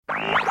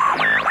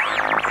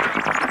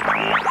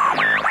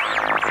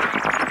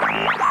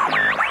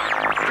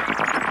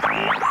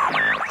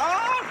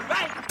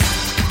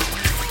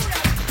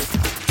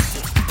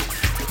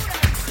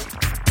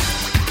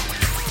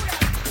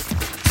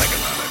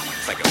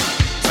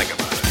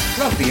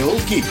Grumpy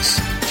Old Geeks.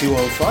 2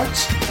 old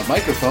farts, a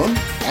microphone,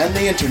 and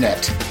the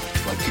internet.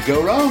 What could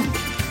go wrong?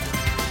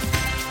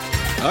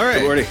 All right.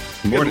 Good morning.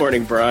 Good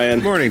morning, Brian.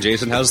 Good morning,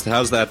 Jason. How's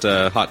that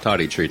hot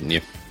toddy treating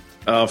you?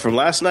 From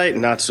last night,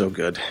 not so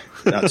good.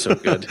 Not so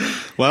good.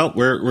 Well,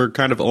 we're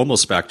kind of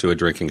almost back to a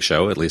drinking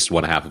show, at least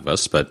one half of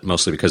us, but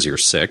mostly because you're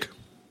sick.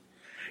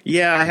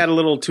 Yeah, I had a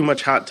little too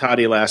much hot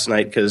toddy last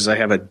night because I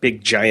have a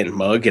big giant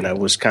mug, and I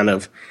was kind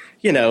of,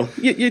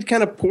 you'd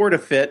kind of pour it a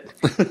fit,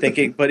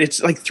 thinking, but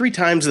it's like 3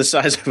 times the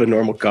size of a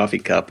normal coffee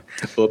cup.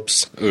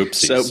 Oops. Oopsies.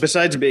 So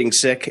besides being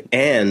sick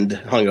and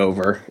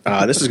hungover,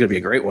 this is going to be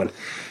a great one.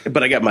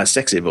 But I got my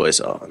sexy voice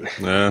on.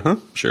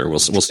 Sure. We'll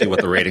see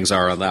what the ratings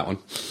are on that one.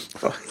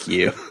 Fuck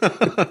you.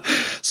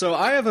 So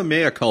I have a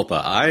mea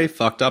culpa. I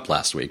fucked up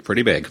last week.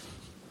 Pretty big.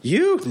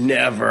 You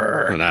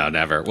never. No,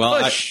 never.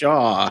 Well,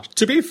 Shaw.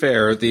 To be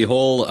fair, the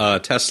whole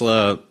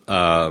Tesla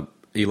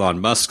Elon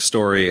Musk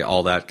story,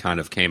 all that kind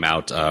of came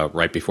out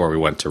right before we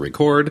went to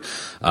record.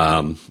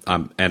 And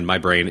my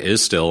brain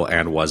is still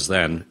and was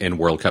then in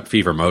World Cup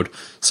fever mode.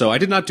 So I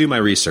did not do my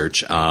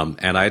research.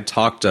 And I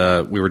talked,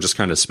 we were just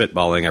kind of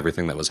spitballing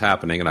everything that was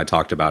happening. And I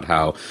talked about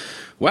how,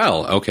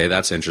 well, okay,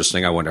 that's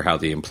interesting. I wonder how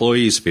the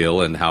employees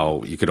feel and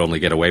how you could only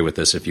get away with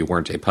this if you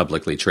weren't a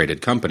publicly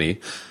traded company.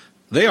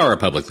 They are a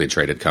publicly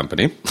traded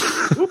company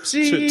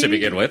to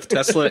begin with.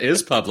 Tesla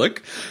is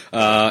public,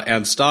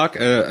 and stock.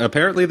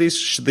 Apparently, these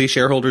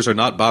shareholders are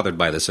not bothered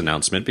by this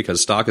announcement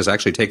because stock has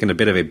actually taken a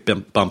bit of a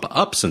bump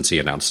up since he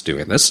announced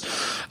doing this.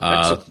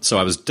 So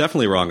I was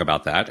definitely wrong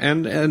about that,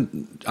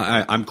 and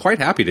I'm quite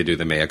happy to do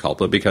the mea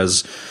culpa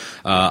because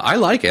I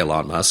like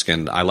Elon Musk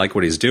and I like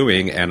what he's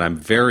doing, and I'm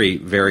very,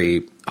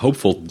 very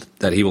hopeful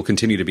that he will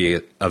continue to be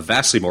a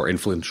vastly more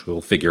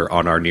influential figure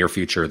on our near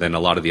future than a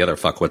lot of the other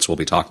fuckwits we'll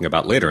be talking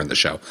about later in the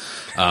show.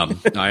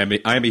 I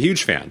am a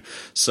huge fan.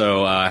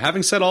 So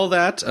having said all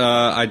that,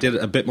 I did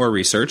a bit more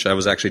research. I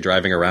was actually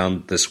driving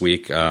around this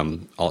week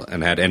and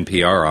had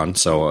NPR on,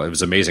 so it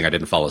was amazing. I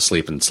didn't fall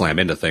asleep and slam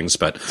into things,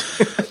 but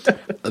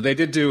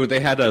they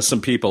had some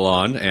people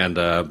on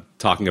and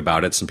talking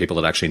about it, some people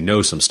that actually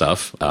know some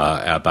stuff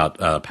about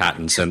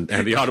patents and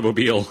the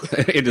automobile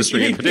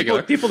industry in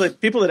particular. People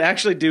that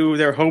actually do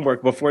their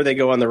homework before they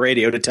go on the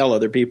radio to tell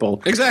other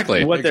people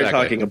what they're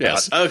talking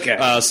about. Yes.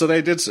 Okay. So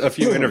they did a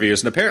few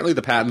interviews, and apparently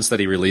the patents that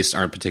he released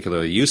aren't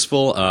particularly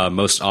useful.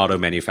 Most auto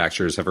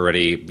manufacturers have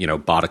already,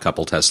 bought a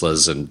couple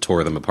Teslas and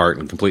tore them apart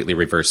and completely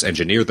reverse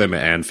engineered them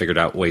and figured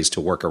out ways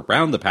to work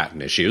around the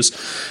patent issues.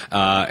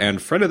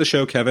 And friend of the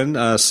show,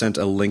 Kevin, sent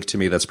a link to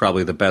me that's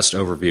probably the best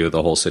overview of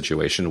the whole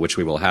situation, which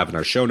we will have in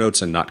our show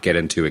notes and not get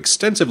into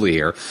extensively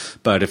here.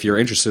 But if you're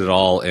interested at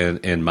all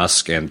in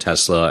Musk and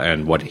Tesla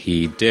and what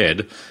he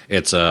did,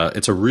 it's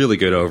a really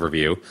good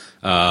overview.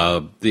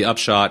 The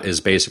upshot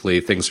is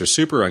basically things are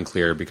super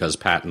unclear because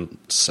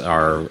patents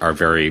are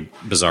very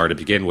bizarre to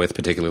begin with,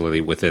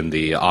 particularly within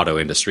the auto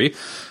industry.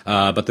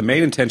 But the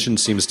main intention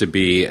seems to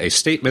be a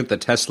statement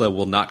that Tesla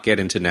will not get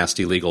into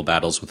nasty legal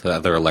battles with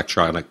other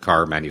electronic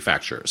car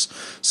manufacturers.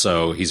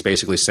 So he's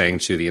basically saying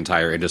to the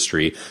entire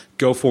industry,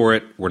 go for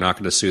it. We're not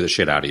going to sue the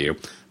shit out of you.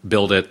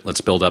 Build it.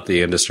 Let's build up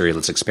the industry.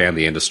 Let's expand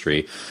the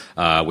industry,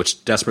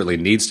 which desperately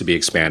needs to be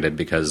expanded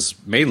because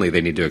mainly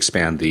they need to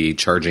expand the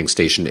charging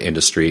station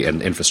industry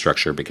and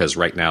infrastructure because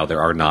right now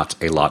there are not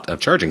a lot of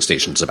charging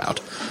stations about.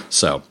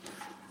 So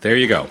there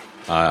you go.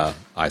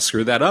 I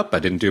screwed that up. I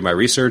didn't do my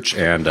research,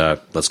 and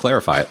let's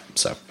clarify it.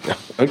 So,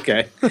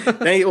 okay.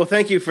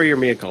 Thank you for your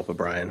mea culpa,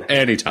 Brian.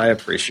 Anytime. I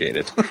appreciate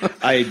it.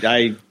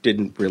 I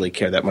didn't really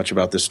care that much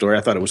about this story.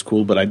 I thought it was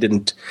cool, but I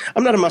didn't.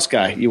 I'm not a Musk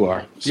guy. You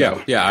are.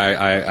 So. Yeah.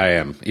 I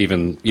am.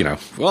 Even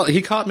Well,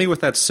 he caught me with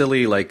that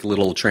silly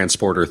little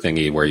transporter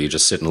thingy where you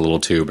just sit in a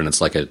little tube and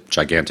it's like a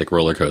gigantic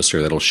roller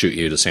coaster that'll shoot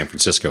you to San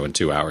Francisco in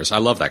 2 hours. I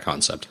love that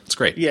concept. It's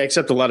great. Yeah,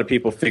 except a lot of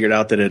people figured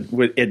out that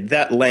at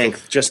that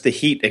length, just the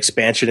heat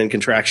expansion and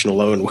contraction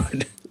alone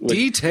would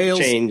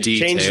change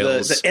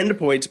the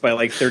endpoints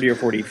by 30 or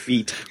 40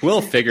 feet. We'll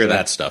figure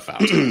that stuff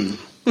out.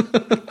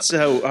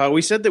 So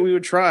we said that we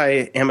would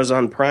try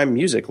Amazon Prime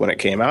Music when it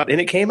came out, and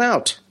it came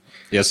out.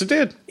 Yes, it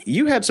did.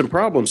 You had some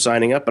problems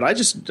signing up, but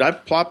I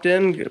plopped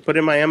in, put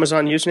in my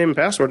Amazon username and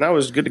password, and I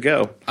was good to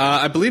go.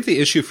 I believe the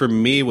issue for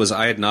me was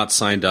I had not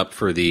signed up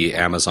for the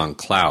Amazon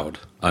Cloud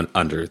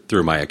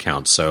through my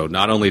account. So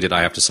not only did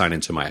I have to sign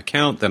into my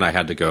account, then I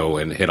had to go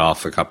and hit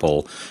off a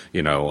couple,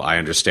 I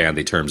understand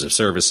the terms of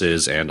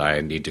services and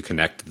I need to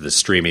connect the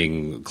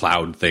streaming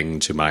cloud thing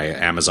to my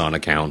Amazon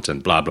account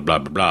and blah, blah, blah,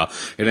 blah, blah.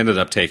 It ended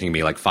up taking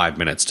me 5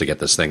 minutes to get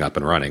this thing up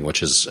and running,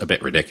 which is a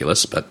bit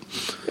ridiculous, but...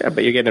 Yeah,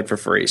 but you're getting it for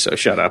free, so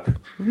shut up.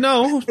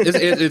 No,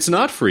 it's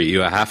not free.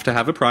 You have to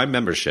have a Prime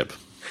membership.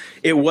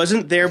 It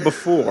wasn't there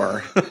before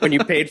when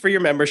you paid for your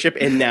membership,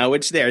 and now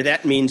it's there.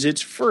 That means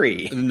it's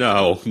free.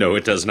 No,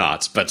 it does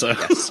not. But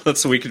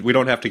yes. We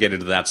don't have to get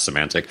into that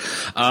semantic.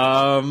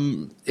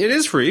 It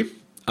is free.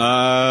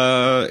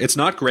 It's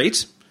not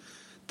great.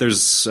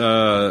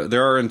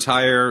 there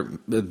are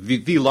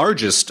the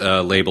largest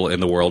label in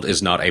the world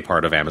is not a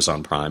part of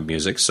Amazon Prime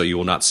Music, so you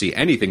will not see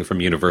anything from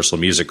Universal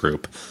Music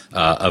Group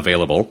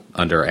available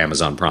under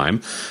Amazon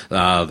Prime.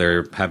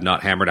 They have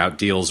not hammered out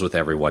deals with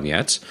everyone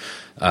yet.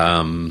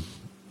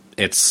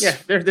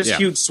 There's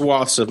huge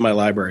swaths of my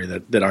library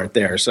that aren't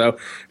there. So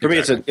for me,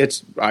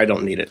 it's I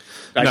don't need it.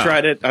 I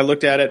tried it. I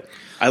looked at it.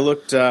 I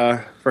looked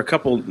for a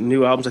couple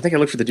new albums. I think I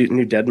looked for the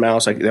new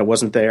Deadmau5. That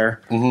wasn't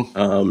there.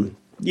 Mm-hmm.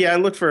 I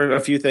looked for a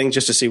few things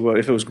just to see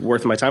if it was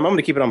worth my time. I'm going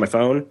to keep it on my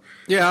phone.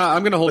 Yeah,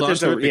 I'm going to hold on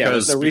to it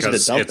because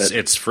it.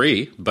 It's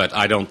free, but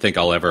I don't think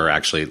I'll ever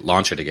actually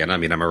launch it again. I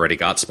mean, I've already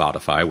got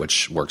Spotify,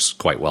 which works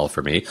quite well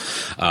for me.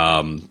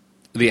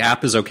 The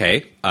app is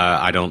okay.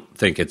 I don't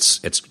think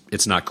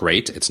it's not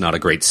great. It's not a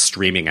great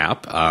streaming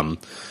app.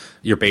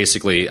 You're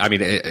basically, I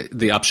mean,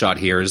 the upshot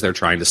here is they're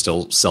trying to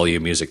still sell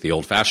you music the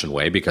old-fashioned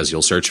way, because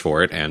you'll search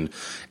for it and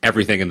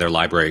everything in their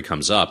library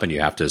comes up, and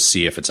you have to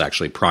see if it's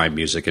actually Prime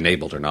Music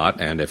enabled or not.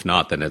 And if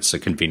not, then it's a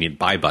convenient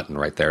buy button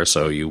right there,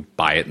 so you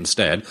buy it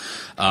instead.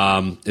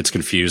 It's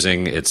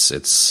confusing. It's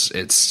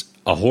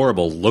a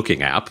horrible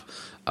looking app.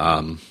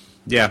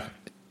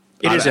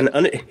 It is an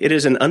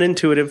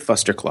unintuitive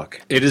fustercluck.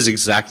 It is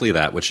exactly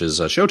that, which is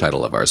a show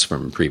title of ours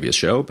from a previous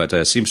show,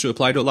 but seems to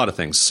apply to a lot of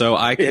things. So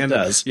it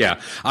does. Yeah.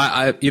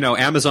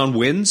 Amazon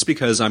wins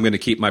because I'm going to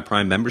keep my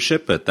Prime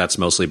membership, but that's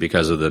mostly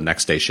because of the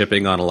next day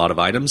shipping on a lot of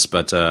items.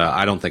 But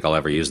I don't think I'll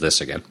ever use this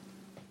again.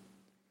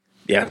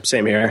 Yeah,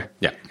 same here.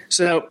 Yeah.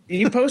 So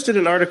you posted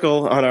an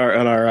article on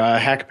our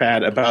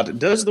Hackpad about,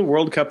 does the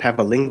World Cup have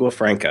a lingua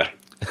franca?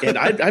 And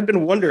I've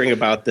been wondering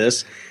about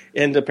this.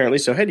 And apparently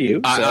so had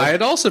you. So. I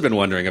had also been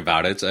wondering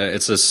about it.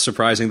 It's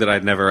surprising that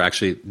I'd never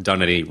actually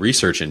done any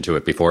research into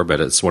it before, but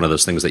it's one of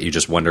those things that you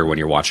just wonder when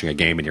you're watching a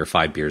game and you're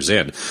 5 beers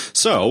in.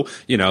 So,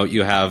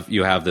 you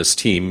have this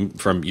team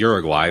from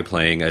Uruguay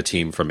playing a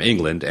team from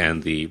England,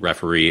 and the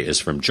referee is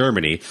from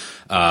Germany.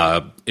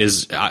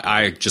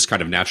 I just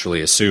kind of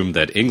naturally assumed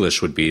that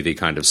English would be the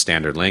kind of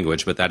standard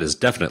language, but that is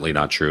definitely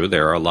not true.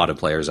 There are a lot of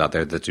players out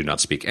there that do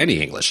not speak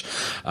any English,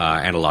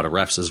 and a lot of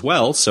refs as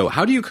well. So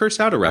how do you curse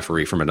out a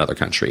referee from another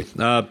country?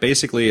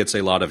 Basically, it's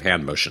a lot of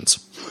hand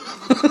motions.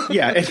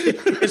 Yeah,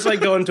 it's like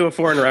going to a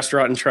foreign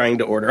restaurant and trying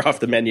to order off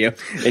the menu,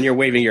 and you're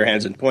waving your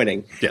hands and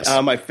pointing. Yes.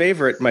 My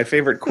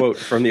favorite quote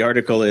from the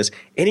article is,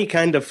 "Any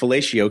kind of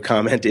fellatio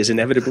comment is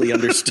inevitably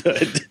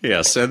understood."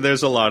 Yes, and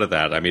there's a lot of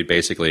that. I mean,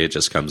 basically, it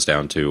just comes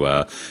down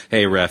to,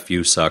 "Hey, ref,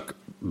 you suck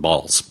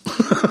balls."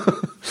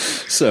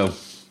 So.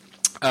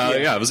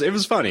 It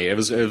was funny. It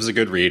was a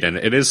good read, and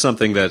it is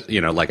something that,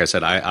 like I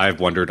said,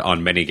 I've wondered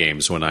on many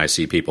games when I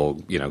see people,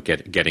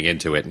 getting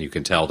into it, and you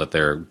can tell that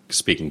they're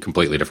speaking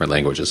completely different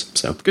languages.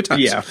 So good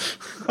times. Yeah,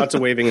 lots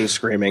of waving and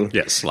screaming.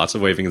 Yes, lots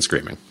of waving and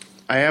screaming.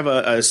 I have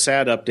a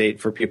sad update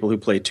for people who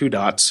play Two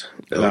Dots.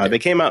 They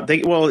came out.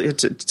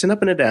 It's an up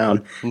and a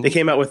down. Mm-hmm. They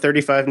came out with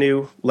 35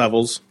 new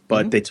levels,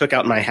 but they took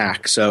out my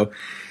hack. So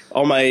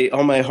all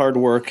my hard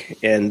work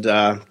and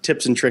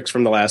tips and tricks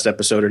from the last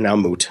episode are now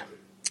moot.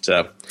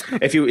 So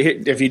if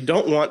you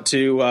don't want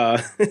to,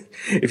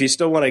 if you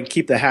still want to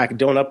keep the hack,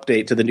 don't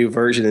update to the new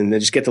version, and then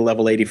just get to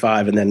level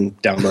 85 and then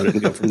download it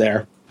and go from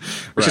there,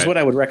 which is what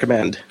I would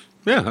recommend.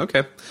 Yeah,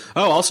 okay.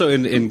 Oh, also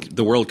in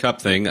the World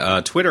Cup thing,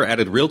 Twitter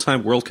added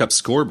real-time World Cup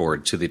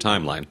scoreboard to the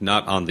timeline.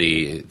 Not on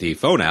the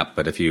phone app,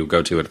 but if you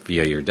go to it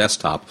via your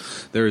desktop,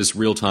 there's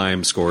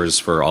real-time scores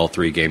for all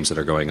 3 games that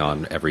are going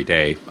on every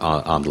day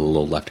on the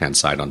little left-hand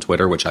side on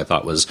Twitter, which I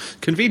thought was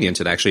convenient.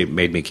 It actually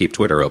made me keep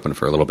Twitter open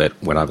for a little bit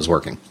when I was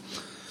working.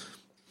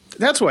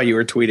 That's why you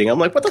were tweeting. I'm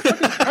like, what the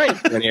fuck is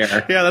Ryan in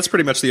here? Yeah, that's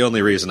pretty much the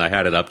only reason I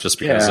had it up, just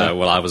because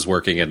while I was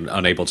working and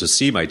unable to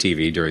see my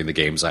TV during the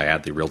games, I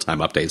had the real-time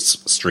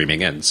updates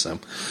streaming in, so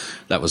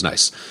that was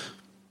nice.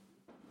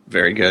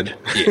 Very good.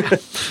 Yeah.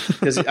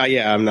 Because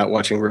I'm not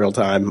watching real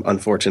time,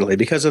 unfortunately,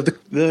 because of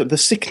the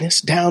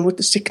sickness. Down with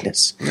the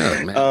sickness.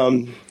 Oh,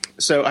 man.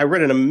 So I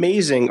read an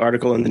amazing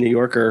article in the New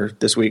Yorker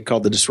this week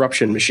called "The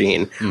Disruption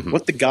Machine: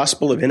 What the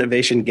Gospel of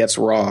Innovation Gets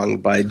Wrong"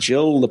 by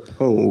Jill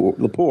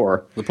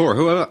Lepore. Lepore,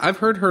 who I've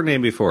heard her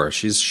name before.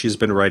 She's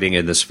been writing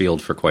in this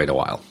field for quite a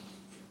while.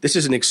 This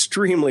is an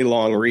extremely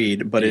long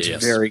read, but it's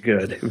very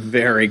good.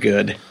 Very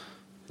good.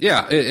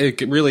 Yeah,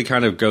 it really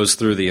kind of goes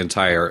through the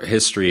entire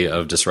history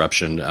of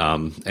disruption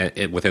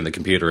within the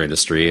computer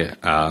industry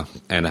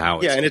and how.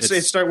 It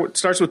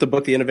starts with the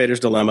book "The Innovator's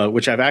Dilemma,"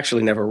 which I've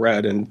actually never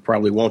read and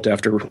probably won't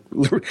after.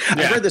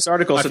 I read this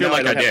article, so now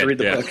I don't have to read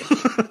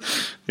the book.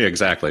 Yeah,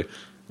 exactly.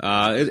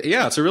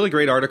 It's a really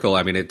great article.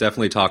 I mean, it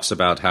definitely talks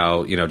about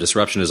how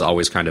disruption has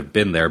always kind of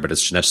been there, but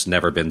it's just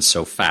never been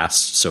so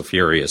fast, so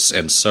furious,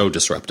 and so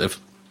disruptive.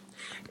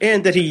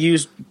 And that he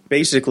used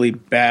basically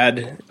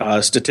bad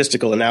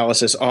statistical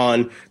analysis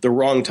on the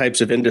wrong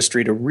types of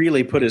industry to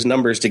really put his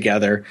numbers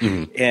together,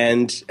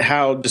 and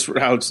how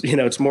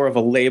it's more of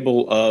a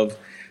label of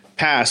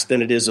past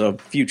than it is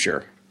of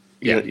future.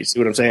 You see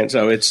what I'm saying?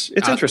 So it's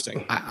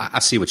interesting. I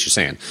see what you're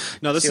saying.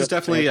 No, this is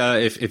definitely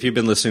if you've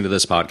been listening to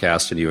this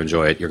podcast and you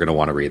enjoy it, you're going to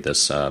want to read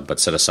this. But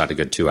set aside a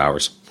good 2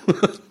 hours.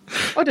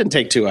 Well, it didn't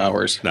take 2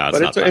 hours. No, it's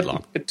not that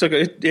long.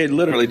 It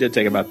literally did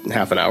take about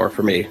half an hour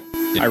for me.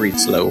 I read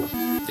slow.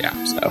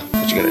 Yeah. So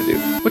what you gonna do?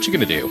 What you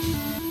gonna do?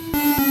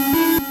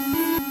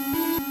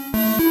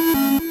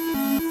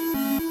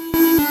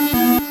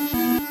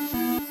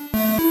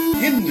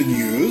 In the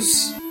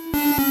news,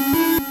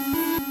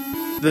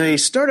 The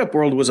startup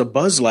world was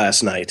abuzz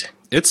last night.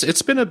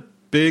 It's been a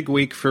big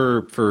week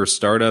for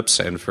startups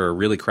and for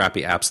really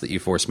crappy apps that you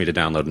forced me to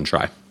download and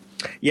try.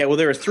 Yeah, well,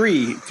 there are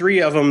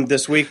three of them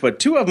this week, but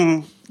two of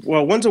them,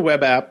 well, one's a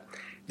web app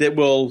that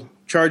will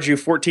charge you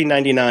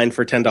 $14.99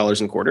 for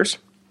 $10 in quarters.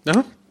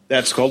 Uh-huh.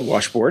 That's called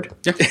Washboard.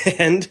 Yeah.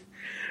 And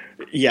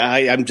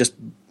yeah,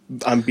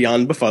 I'm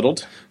beyond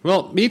befuddled.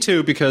 Well, me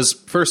too, because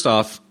first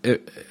off,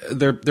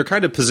 they're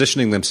kind of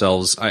positioning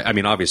themselves. I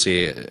mean,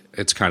 obviously,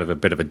 it's kind of a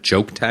bit of a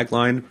joke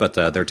tagline, but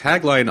their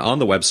tagline on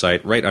the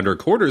website, right under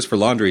quarters for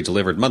laundry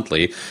delivered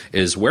monthly,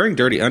 is wearing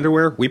dirty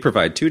underwear. We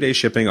provide 2-day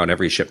shipping on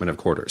every shipment of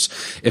quarters.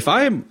 If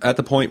I am at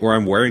the point where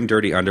I'm wearing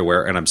dirty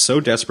underwear and I'm so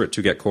desperate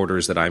to get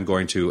quarters that I'm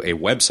going to a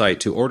website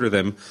to order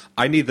them,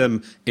 I need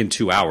them in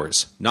 2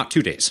 hours, not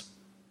 2 days.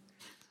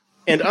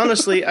 And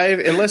honestly,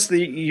 unless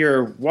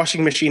your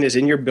washing machine is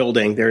in your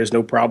building, there is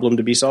no problem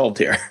to be solved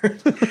here.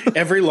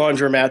 Every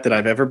laundromat that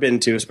I've ever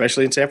been to,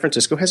 especially in San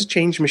Francisco, has a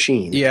change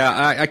machine.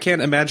 Yeah, I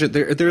can't imagine.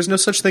 There is no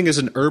such thing as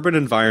an urban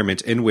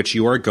environment in which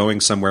you are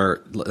going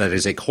somewhere that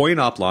is a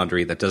coin-op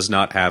laundry that does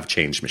not have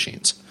change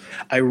machines.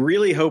 I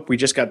really hope we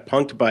just got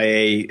punked by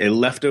a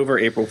leftover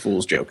April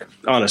Fool's joke,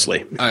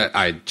 honestly.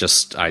 I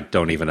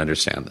don't even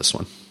understand this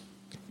one.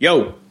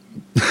 Yo.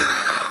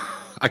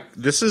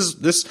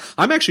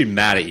 I'm actually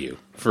mad at you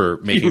for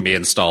making me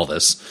install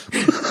this.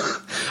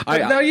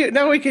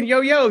 Now we can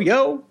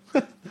yo.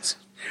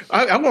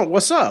 I want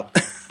what's up.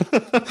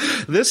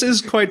 This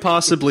is quite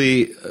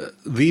possibly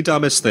the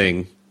dumbest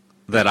thing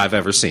that I've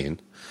ever seen.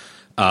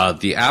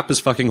 The app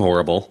is fucking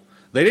horrible.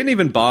 They didn't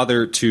even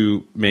bother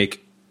to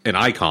make an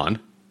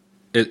icon.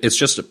 It's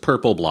just a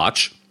purple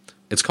blotch.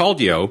 It's called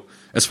Yo.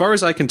 As far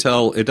as I can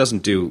tell, it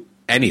doesn't do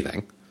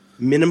anything.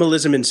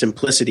 Minimalism and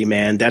simplicity,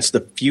 man. That's the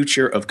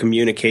future of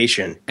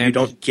communication. You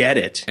don't get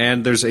it.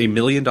 And there's $1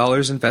 million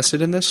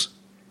invested in this?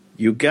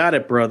 You got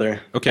it, brother.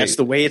 Okay. That's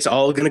the way it's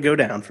all going to go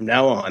down from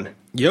now on.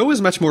 Yo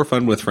is much more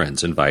fun with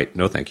friends. Invite.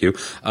 No, thank you.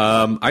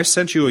 I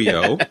sent you a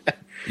Yo.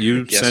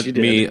 You Yes, sent you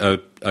did. me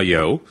a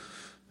Yo.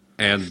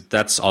 And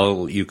that's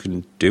all you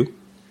can do?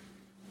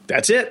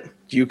 That's it.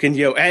 You can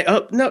yo.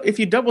 No, if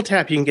you double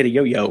tap, you can get a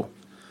yo-yo.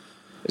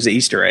 It's an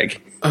Easter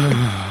egg.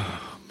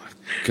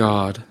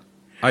 God.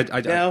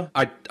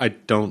 I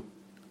don't.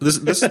 This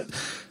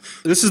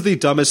is the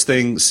dumbest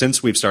thing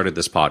since we've started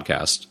this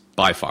podcast,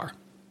 by far.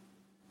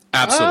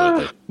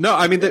 Absolutely. No,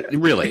 I mean,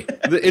 really.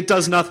 It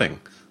does nothing.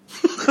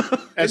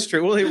 That's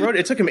true. Well,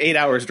 it took him 8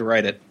 hours to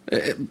write it.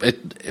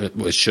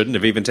 It shouldn't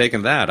have even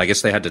taken that. I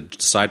guess they had to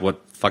decide what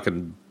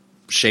fucking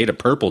shade of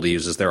purple to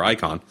use as their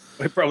icon.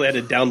 We probably had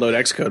to download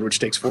Xcode, which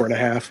takes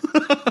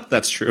 4.5.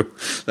 That's true.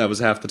 That was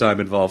half the time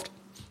involved.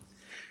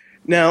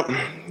 Now,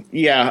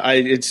 yeah,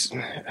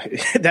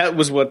 that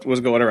was what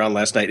was going around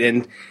last night,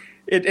 and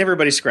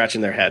everybody's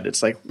scratching their head.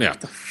 It's like, Yeah.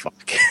 what the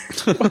fuck?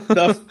 What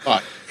the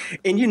fuck?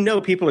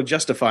 And people are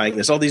justifying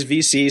this. All these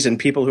VCs and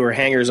people who are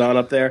hangers-on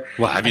up there.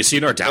 Well, have you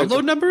seen our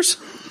download numbers?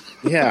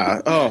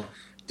 Yeah. Oh,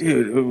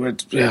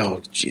 dude.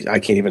 Oh, geez, I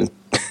can't even.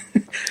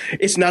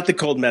 It's not the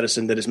cold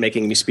medicine that is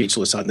making me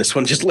speechless on this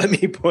one. Just let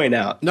me point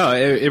out. No,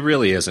 it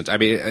really isn't. I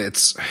mean,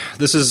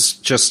 this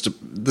is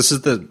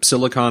the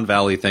Silicon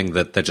Valley thing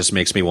that just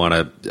makes me want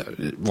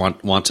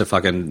to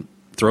fucking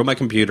throw my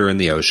computer in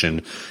the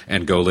ocean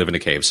and go live in a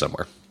cave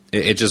somewhere.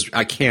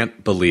 I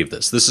can't believe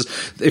this. This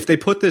is, if they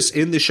put this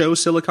in the show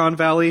Silicon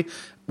Valley,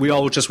 we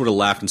all just would have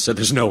laughed and said,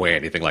 "There's no way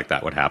anything like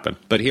that would happen."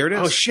 But here it is.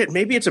 Oh shit!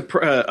 Maybe it's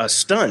a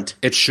stunt.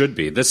 It should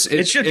be.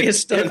 It should be a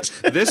stunt.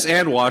 This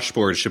and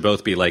Washboard should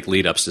both be like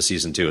lead ups to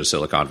season 2 of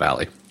Silicon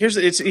Valley.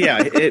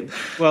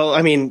 Well,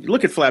 I mean,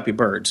 look at Flappy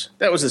Birds.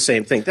 That was the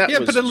same thing. But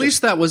at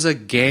least that was a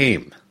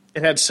game.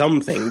 It had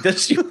something.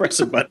 This you press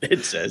a button,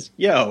 it says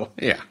 "Yo."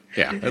 Yeah.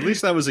 At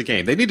least that was a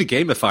game. They need to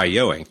gamify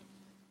yoing.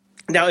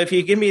 Now, if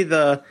you give me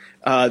the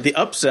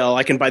upsell,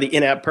 I can buy the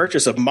in-app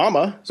purchase of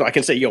Mama, so I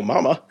can say "Yo,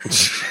 Mama."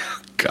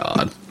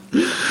 God.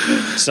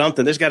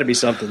 Something. There's got to be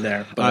something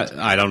there. But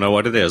I don't know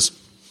what it is.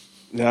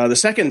 the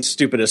second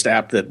stupidest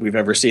app that we've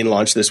ever seen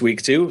launched this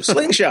week, too,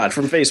 Slingshot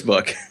from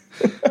Facebook.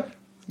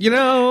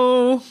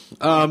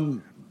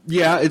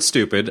 Yeah, it's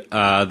stupid.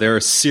 There are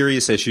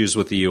serious issues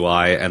with the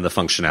UI and the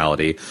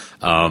functionality.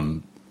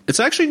 It's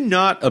actually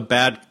not a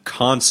bad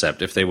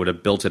concept if they would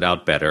have built it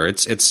out better.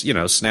 It's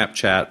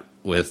Snapchat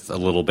with a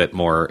little bit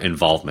more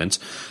involvement.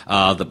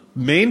 The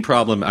main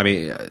problem, I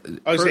mean...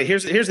 I was saying,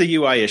 here's the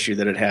UI issue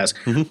that it has.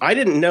 Mm-hmm. I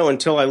didn't know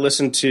until I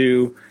listened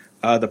to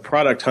the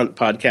Product Hunt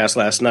podcast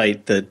last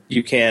night that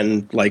you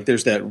can,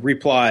 there's that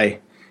reply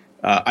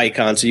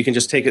icon, so you can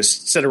just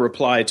set a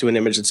reply to an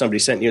image that somebody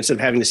sent you instead of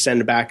having to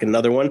send back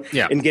another one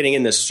and getting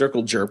in this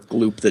circle jerk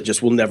loop that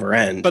just will never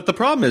end. But the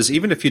problem is,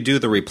 even if you do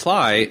the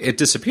reply, it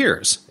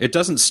disappears. It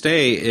doesn't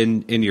stay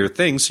in your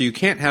thing, so you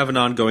can't have an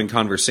ongoing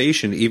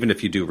conversation even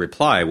if you do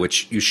reply,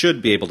 which you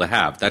should be able to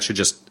have. That should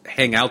just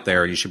hang out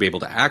there, and you should be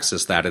able to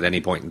access that at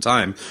any point in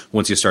time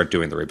once you start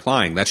doing the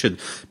replying. That should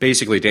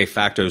basically de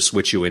facto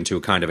switch you into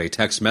kind of a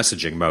text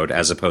messaging mode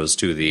as opposed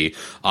to the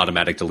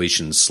automatic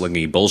deletion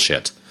slingy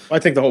bullshit. I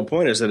think the whole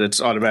point is that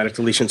it's automatic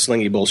deletion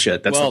slingy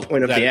bullshit. That's the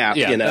point of the app.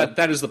 Yeah,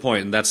 that is the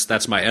point, and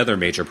that's my other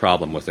major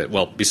problem with it.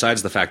 Well,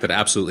 besides the fact that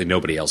absolutely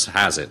nobody else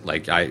has it.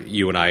 Like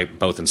you and I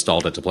both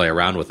installed it to play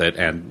around with it,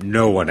 and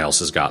no one else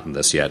has gotten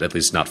this yet. At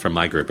least not from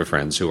my group of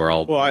friends who are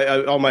all.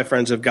 Well, all my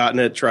friends have gotten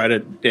it, tried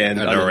it, and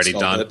already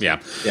done. It. Yeah.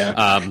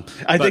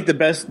 I think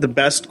the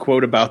best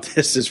quote about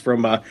this is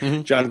from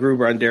John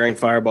Gruber on Daring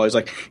Fireball. He's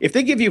like, "If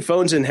they give you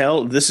phones in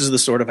hell, this is the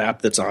sort of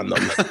app that's on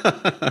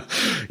them."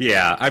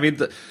 Yeah, I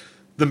mean.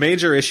 The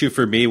major issue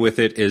for me with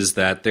it is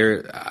that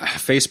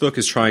Facebook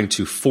is trying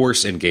to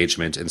force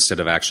engagement instead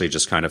of actually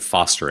just kind of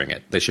fostering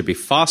it. They should be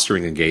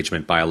fostering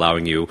engagement by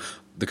allowing you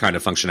the kind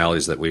of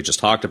functionalities that we just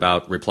talked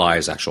about,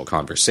 replies, actual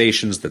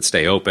conversations that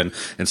stay open.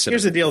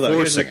 Here's the deal, though.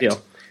 Here's the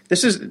deal.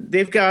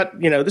 They've got,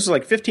 this is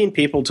like 15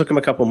 people, took them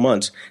a couple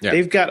months. Yeah.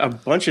 They've got a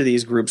bunch of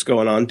these groups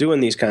going on doing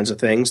these kinds of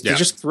things. They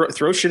just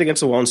throw shit against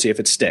the wall and see if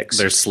it sticks.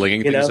 They're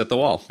slinging things at the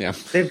wall. Yeah.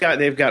 They've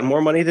got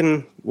more money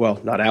than, well,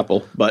 not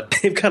Apple, but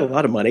they've got a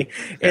lot of money,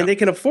 and they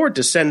can afford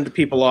to send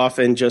people off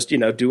and just,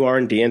 do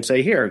R&D and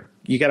say, here,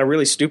 you got a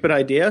really stupid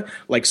idea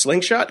like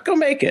Slingshot? Go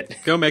make it.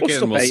 Go make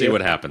it, and we'll see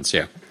what happens.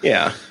 Yeah.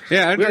 Yeah.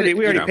 Yeah. We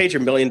already paid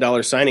your $1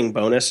 million signing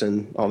bonus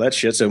and all that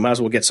shit, so might as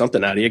well get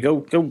something out of you.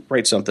 Go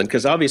write something,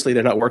 because obviously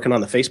they're not working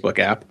on the Facebook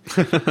app.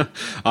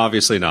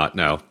 Obviously not,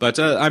 no. But,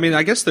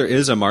 I guess there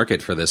is a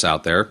market for this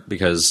out there,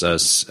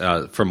 because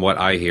from what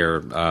I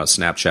hear,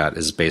 Snapchat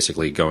is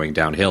basically going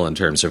downhill in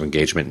terms of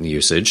engagement and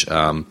usage.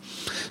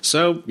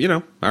 So,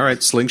 all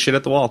right, sling shit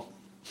at the wall.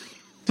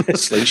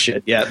 Sling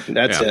shit, yeah,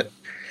 that's it.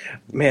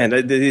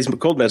 Man, these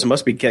cold meds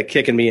must be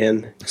kicking me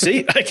in.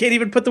 See, I can't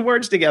even put the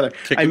words together.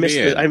 I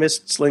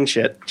missed sling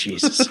shit.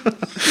 Jesus.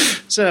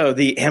 So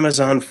the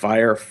Amazon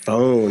Fire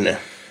Phone.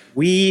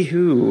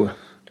 Do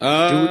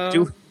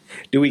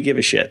we give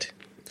a shit?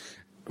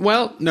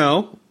 Well,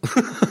 no,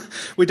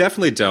 we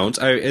definitely don't.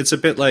 It's a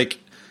bit like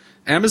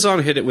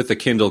Amazon hit it with the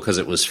Kindle because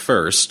it was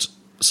first.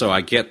 So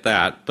I get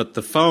that, but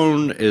the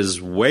phone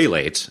is way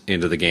late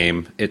into the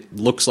game. It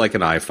looks like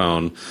an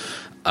iPhone.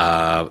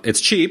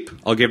 It's cheap.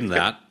 I'll give them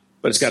that.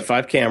 But it's got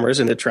 5 cameras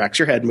and it tracks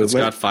your head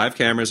movement. It's got 5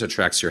 cameras. It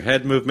tracks your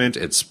head movement.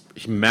 It's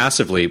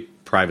massively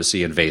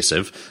privacy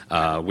invasive.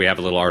 We have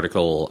a little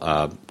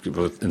article,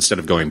 instead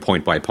of going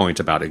point by point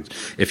about it,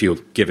 if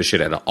you give a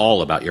shit at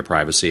all about your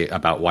privacy,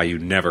 about why you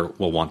never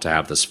will want to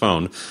have this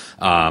phone,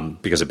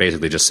 because it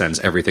basically just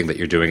sends everything that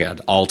you're doing at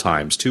all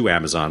times to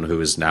Amazon,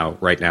 who is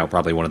right now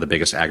probably one of the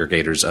biggest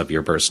aggregators of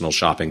your personal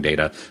shopping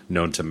data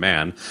known to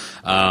man.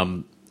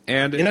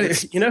 And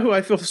you know who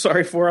I feel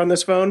sorry for on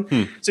this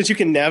phone? Since you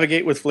can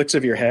navigate with flicks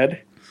of your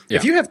head. Yeah.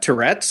 If you have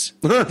Tourette's,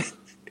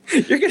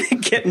 you're going to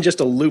get in just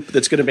a loop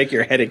that's going to make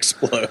your head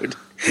explode.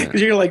 Because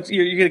you're going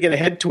to get a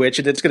head twitch,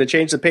 and it's going to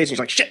change the page. And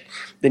you're like, shit.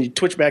 Then you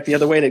twitch back the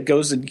other way, and it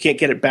goes, and you can't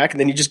get it back. And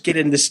then you just get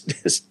in this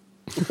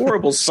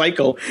horrible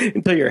cycle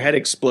until your head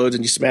explodes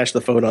and you smash the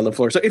phone on the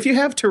floor. So if you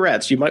have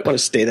Tourette's, you might want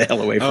to stay the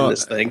hell away from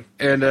this thing.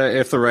 And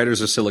if the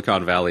writers of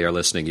Silicon Valley are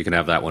listening, you can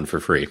have that one for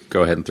free.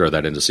 Go ahead and throw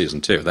that into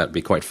season 2. That'd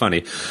be quite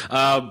funny.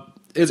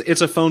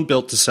 It's a phone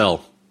built to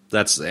sell.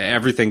 That's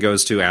everything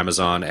goes to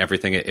Amazon.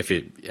 Everything.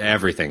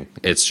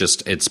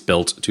 It's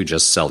built to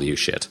just sell you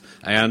shit.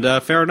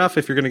 And fair enough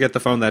if you're going to get the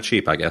phone that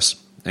cheap, I guess.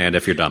 And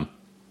if you're dumb.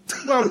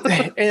 Well,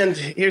 and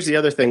here's the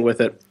other thing with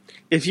it.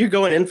 If you're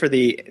going in for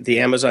the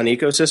Amazon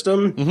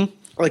ecosystem,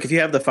 like if you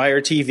have the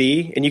Fire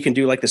TV and you can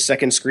do like the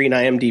second screen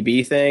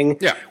IMDb thing,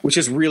 which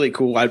is really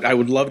cool. I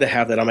would love to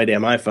have that on my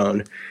damn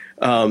iPhone.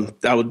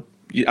 I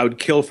would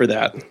kill for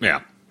that. Yeah,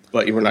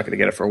 but we're not going to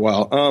get it for a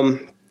while.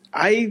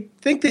 I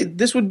think that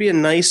this would be a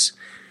nice,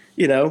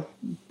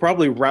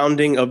 probably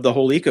rounding of the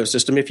whole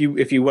ecosystem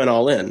if you went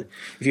all in.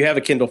 If you have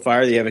a Kindle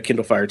Fire, you have a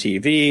Kindle Fire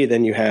TV,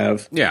 then you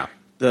have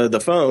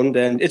the phone,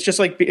 then it's just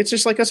like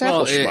us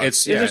Apple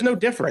schmucks. There's no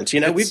difference.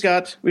 We've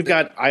got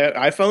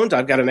iPhones.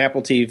 I've got an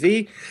Apple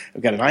TV.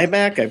 I've got an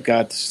iMac. I've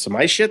got some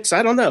iShits.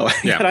 I don't know.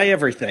 I've got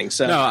everything.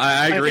 So no,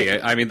 I agree.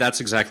 I mean,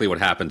 that's exactly what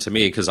happened to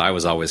me because I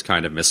was always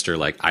kind of Mr.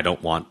 Like, I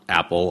don't want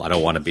Apple. I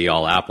don't want to be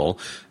all Apple.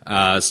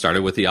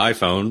 Started with the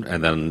iPhone,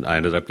 and then I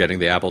ended up getting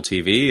the Apple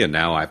TV, and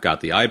now I've got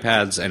the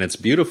iPads, and it's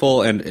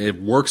beautiful, and it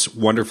works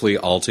wonderfully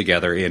all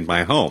together in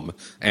my home.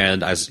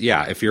 And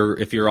if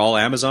you're all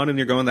Amazon and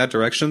you're going that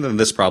direction, then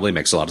this probably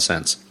makes a lot of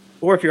sense.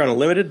 Or if you're on a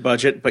limited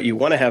budget, but you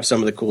want to have some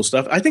of the cool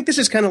stuff. I think this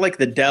is kind of like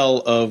the Dell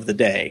of the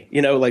day.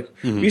 We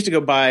used to go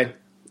buy,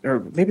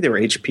 or maybe they were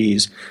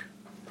HPs,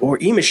 or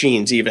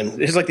E-machines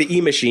even. It's like the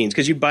E-machines,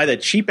 because you buy the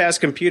cheap-ass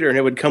computer and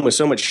it would come with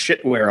so much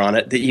shitware on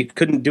it that you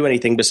couldn't do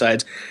anything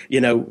besides,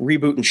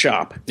 reboot and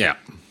shop. Yeah.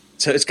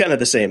 So it's kind of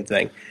the same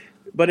thing.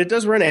 but it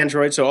does run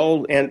Android,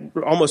 so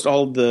almost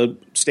all of the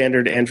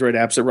standard Android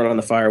apps that run on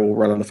the Fire will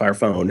run on the Fire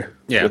phone.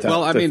 Yeah,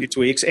 well, I mean, a few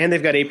tweaks, and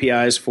they've got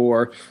APIs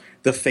for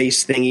the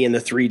face thingy and the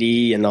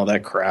 3D and all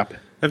that crap.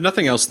 If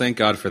nothing else, thank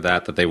God for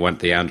that they went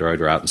the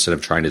Android route instead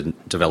of trying to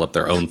develop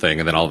their own thing,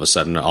 and then all of a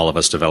sudden all of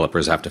us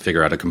developers have to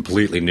figure out a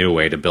completely new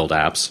way to build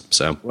apps.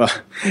 So, well,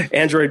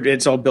 Android,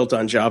 it's all built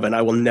on Java, and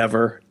I will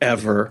never,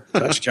 ever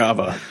touch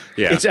Java.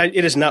 Yeah.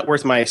 It is not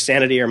worth my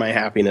sanity or my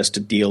happiness to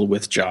deal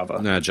with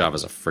Java.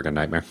 Java's a friggin'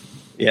 nightmare.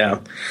 Yeah.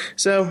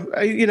 So,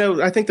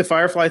 I think the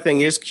Firefly thing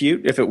is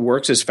cute if it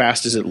works as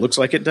fast as it looks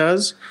like it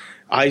does.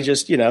 I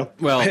just,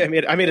 well, I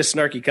made a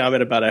snarky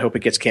comment about I hope it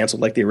gets canceled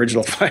like the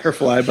original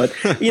Firefly, but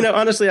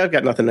honestly, I've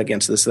got nothing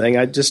against this thing.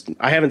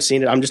 I haven't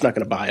seen it. I'm just not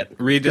going to buy it.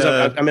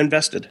 I'm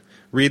invested.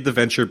 Read the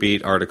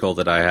VentureBeat article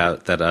that I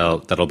have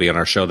that'll be on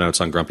our show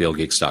notes on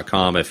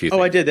grumpyoldgeeks.com if you.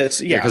 I did.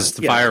 That's because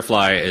the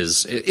Firefly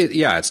is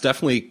it's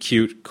definitely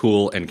cute,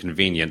 cool, and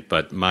convenient.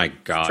 But my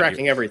God, it's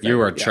tracking everything.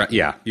 You are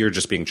you're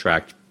just being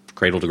tracked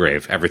cradle to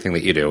grave. Everything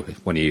that you do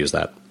when you use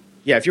that.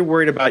 Yeah, if you're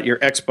worried about your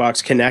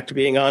Xbox Kinect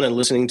being on and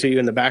listening to you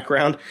in the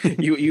background,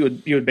 you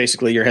would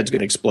basically, your head's going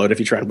to explode if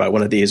you try and buy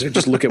one of these, or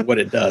just look at what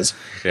it does.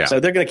 Yeah. So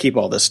they're going to keep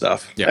all this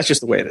stuff. Yeah. That's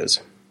just the way it is.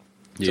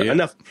 So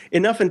yeah.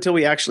 Enough until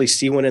we actually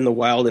see one in the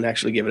wild and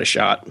actually give it a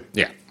shot.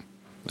 Yeah,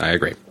 I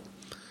agree.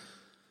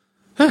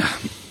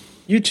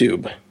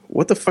 YouTube,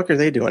 what the fuck are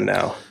they doing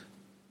now?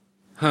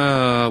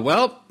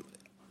 Well,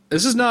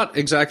 this is not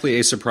exactly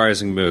a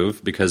surprising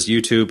move because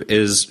YouTube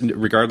is,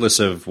 regardless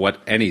of what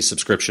any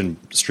subscription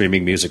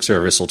streaming music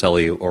service will tell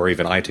you, or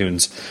even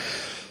iTunes,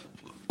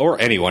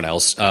 or anyone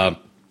else,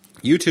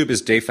 YouTube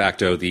is de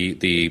facto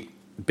the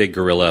big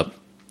gorilla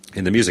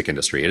in the music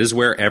industry. It is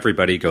where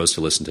everybody goes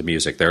to listen to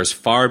music. There's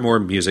far more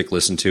music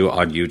listened to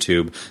on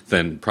YouTube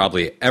than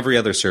probably every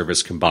other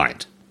service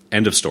combined.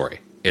 End of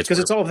story. It's because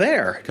it's all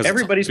there.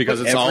 Everybody's because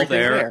it's all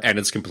there, and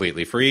it's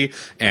completely free.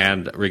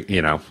 And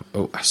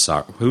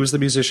sorry, who's the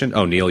musician?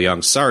 Oh, Neil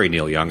Young. Sorry,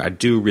 Neil Young. I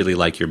do really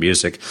like your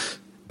music,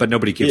 but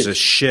nobody gives a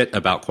shit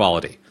about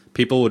quality.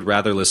 People would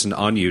rather listen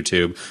on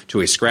YouTube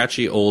to a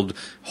scratchy old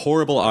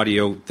horrible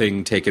audio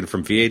thing taken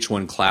from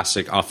VH1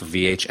 Classic off of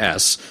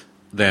VHS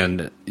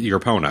than your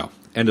Pono.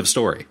 End of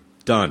story.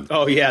 Done.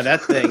 Oh yeah,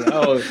 that thing.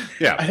 Oh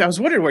yeah. I was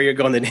wondering where you're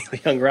going, the Neil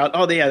Young route.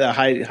 Oh yeah, the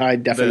high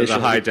definition.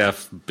 The high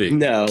def big.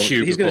 No,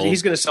 cubicle.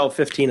 he's gonna sell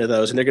 15 of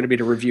those, and they're gonna be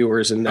to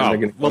reviewers, and then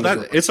they're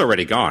gonna. It's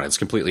already gone. It's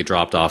completely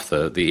dropped off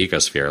the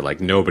ecosphere.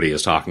 Like nobody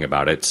is talking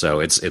about it, so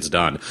it's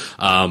done.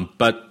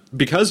 But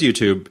because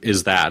YouTube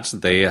is that,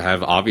 they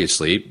have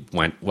obviously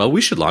went, well, we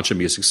should launch a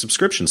music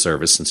subscription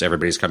service since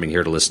everybody's coming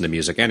here to listen to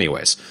music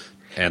anyways.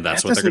 And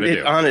that's what they're going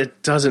to do.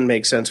 It doesn't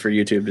make sense for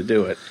YouTube to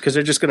do it because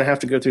they're just going to have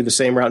to go through the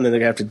same route, and then they're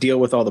going to have to deal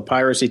with all the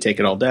piracy, take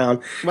it all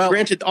down. Well,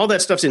 granted, all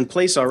that stuff's in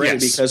place already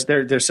because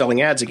they're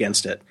selling ads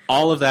against it.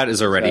 All of that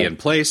is already in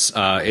place.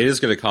 It is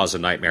going to cause a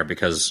nightmare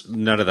because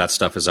none of that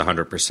stuff is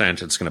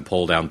 100%. It's going to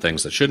pull down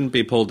things that shouldn't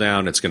be pulled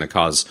down. It's going to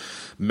cause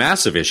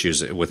massive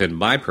issues within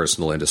my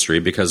personal industry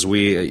because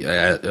we,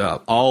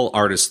 all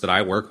artists that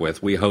I work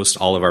with, we host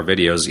all of our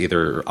videos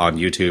either on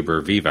YouTube or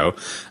Vivo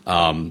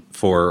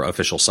for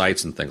official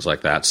sites and things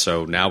like that.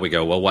 So now we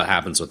go, well, what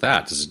happens with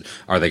that?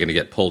 Are they going to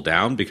get pulled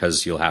down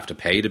because you'll have to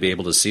pay to be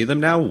able to see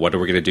them now? What are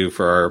we going to do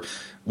for our,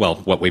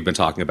 what we've been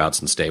talking about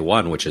since day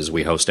one, which is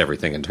we host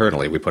everything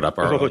internally. We put up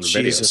our own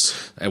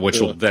videos, which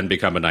will then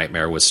become a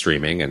nightmare with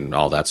streaming and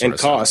all that sort of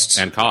stuff.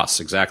 And costs,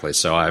 exactly.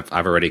 So I've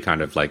already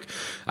kind of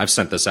I've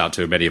sent this out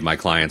to many of my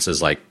clients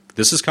as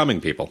this is coming,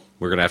 people.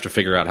 We're going to have to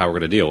figure out how we're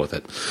going to deal with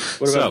it.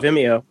 What about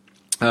Vimeo?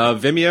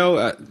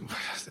 Vimeo,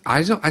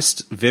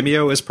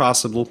 Vimeo is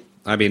possible.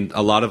 I mean,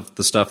 a lot of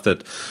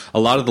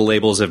the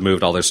labels have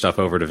moved all their stuff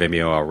over to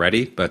Vimeo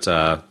already, but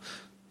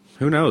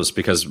who knows?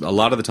 Because a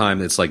lot of the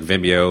time it's like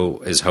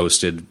Vimeo is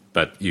hosted,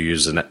 but you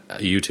use a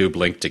YouTube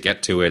link to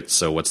get to it.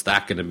 So what's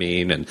that going to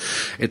mean? And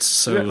it's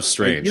so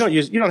strange.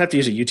 You don't have to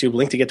use a YouTube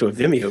link to get to a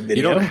Vimeo video.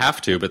 You don't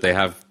have to, but they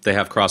have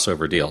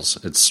crossover deals.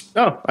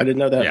 I didn't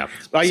know that. Yeah.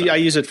 I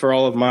use it for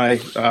all of my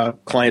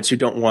clients who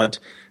don't want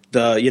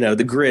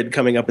the grid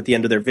coming up at the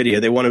end of their video.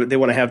 They want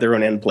to have their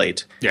own end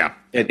plate. Yeah.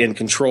 And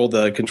control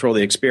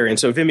the experience.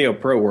 So Vimeo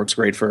Pro works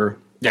great for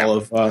all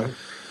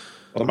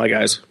of my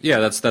guys.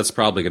 Yeah, that's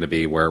probably going to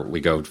be where we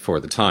go for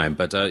the time.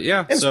 But and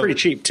it's pretty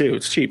cheap too.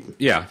 It's cheap.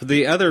 Yeah.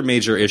 The other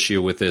major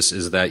issue with this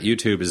is that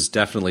YouTube is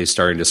definitely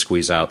starting to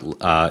squeeze out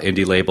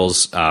indie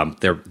labels.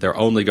 They're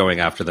only going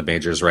after the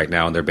majors right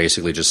now, and they're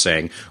basically just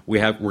saying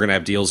we're going to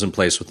have deals in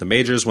place with the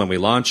majors when we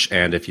launch,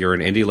 and if you're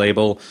an indie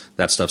label,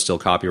 that stuff's still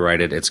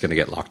copyrighted. It's going to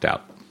get locked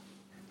out.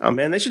 Oh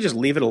man, they should just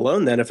leave it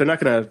alone then. If they're not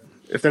going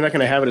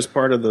to have it as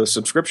part of the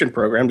subscription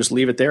program, just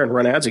leave it there and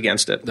run ads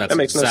against it. That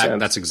makes no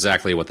sense. That's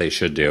exactly what they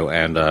should do,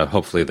 and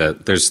hopefully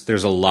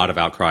there's a lot of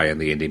outcry in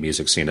the indie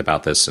music scene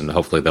about this, and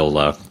hopefully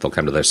they'll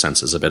come to their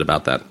senses a bit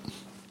about that.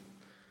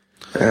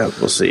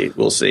 We'll see.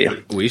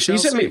 We shall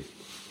see.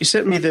 You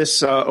sent me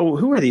this.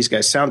 Who are these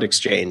guys? Sound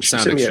Exchange.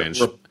 Sound you sent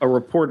Exchange. Me a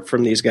report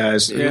from these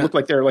guys. Yeah. It looked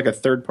like they're like a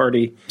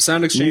third-party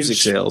Sound Exchange music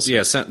sales.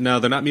 Yeah, no,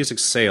 they're not music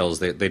sales.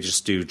 They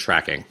just do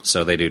tracking.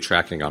 So they do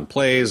tracking on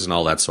plays and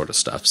all that sort of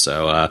stuff.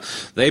 So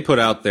they put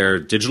out their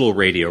digital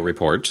radio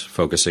report,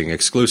 focusing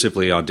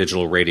exclusively on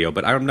digital radio.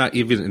 But I'm not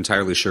even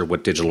entirely sure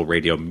what digital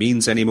radio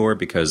means anymore,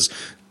 because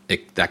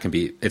it's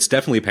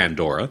definitely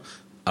Pandora.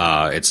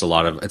 It's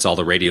all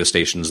the radio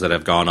stations that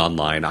have gone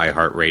online,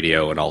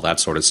 iHeartRadio and all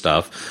that sort of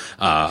stuff.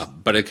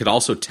 But it could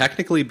also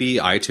technically be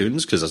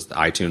iTunes, because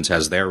iTunes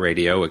has their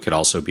radio. It could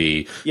also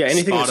be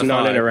anything Spotify. that's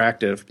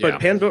non-interactive.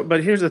 But Yeah.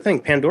 But here's the thing: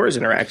 Pandora's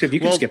interactive.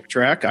 You can skip a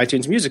track.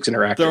 iTunes Music's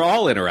interactive. They're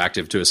all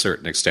interactive to a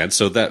certain extent.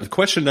 So that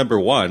question number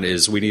one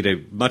is, we need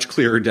a much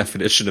clearer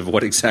definition of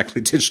what exactly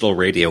digital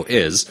radio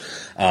is.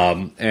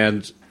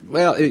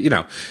 Well,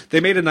 they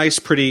made a nice,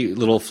 pretty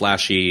little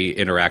flashy,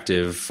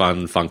 interactive,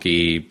 fun,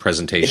 funky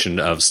presentation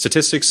of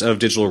statistics of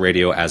digital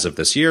radio as of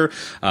this year.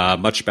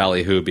 Much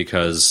ballyhoo,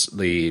 because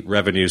the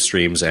revenue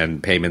streams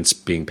and payments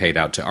being paid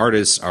out to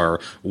artists are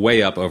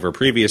way up over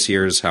previous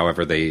years.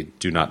 However, they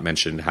do not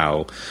mention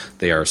how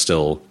they are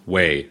still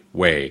way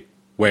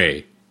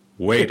down.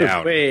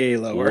 Way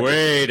lower.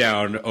 Way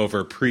down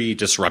over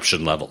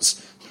pre-disruption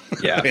levels.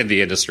 Yeah. In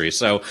the industry.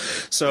 So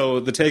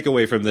the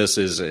takeaway from this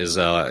is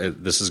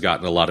this has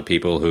gotten a lot of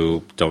people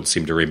who don't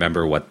seem to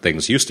remember what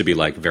things used to be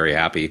like very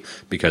happy,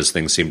 because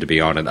things seem to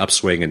be on an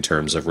upswing in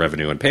terms of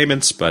revenue and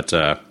payments, but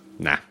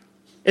nah.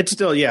 It's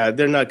still,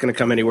 they're not going to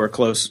come anywhere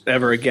close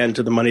ever again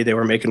to the money they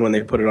were making when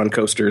they put it on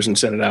coasters and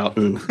sent it out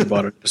and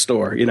bought it at the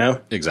store,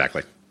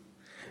 Exactly.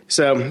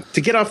 So to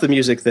get off the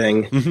music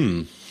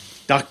thing,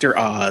 Dr.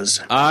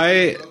 Oz.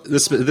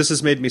 This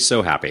has made me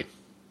so happy.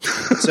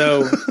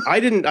 So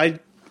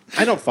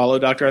I don't follow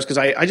Dr. Oz because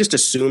I just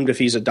assumed if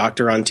he's a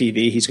doctor on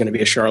TV, he's going to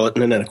be a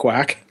charlatan and a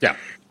quack. Yeah.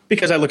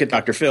 Because I look at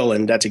Dr. Phil,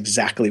 and that's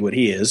exactly what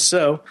he is.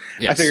 So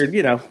Yes. I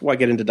figured, why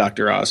get into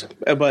Dr. Oz?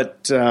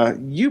 But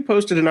you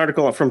posted an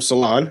article from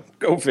Salon.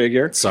 Go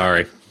figure.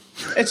 Sorry.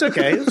 It's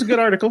okay. It was a good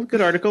article.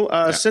 Good article.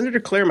 Senator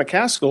Claire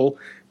McCaskill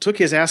took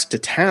his ass to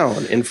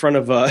town in front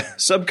of a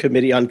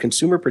subcommittee on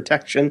consumer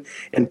protection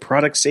and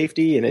product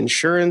safety and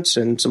insurance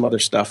and some other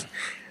stuff.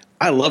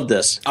 I love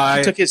this.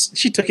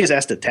 She took his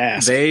ass to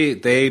task.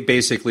 They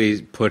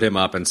basically put him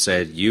up and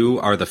said, "You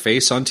are the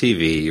face on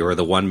TV. You are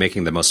the one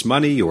making the most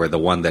money. You are the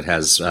one that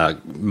has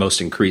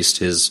most increased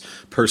his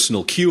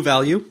personal Q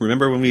value."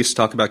 Remember when we used to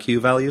talk about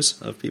Q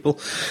values of people?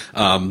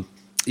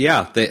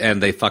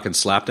 They fucking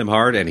slapped him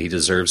hard, and he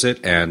deserves it.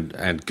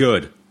 And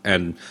good.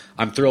 And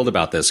I'm thrilled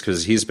about this,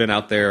 because he's been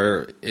out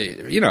there.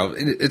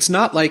 It's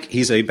not like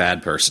he's a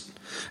bad person.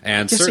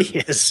 And yes, he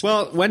is.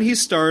 Well, when he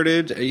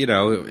started,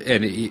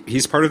 and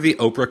he's part of the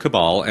Oprah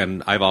cabal,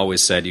 and I've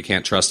always said you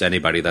can't trust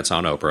anybody that's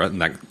on Oprah,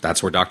 and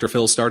that's where Dr.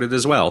 Phil started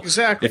as well.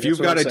 Exactly. If you've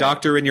got a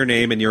doctor in your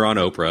name and you're on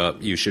Oprah,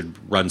 you should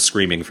run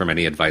screaming from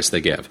any advice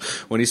they give.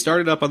 When he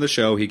started up on the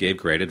show, he gave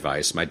great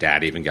advice. My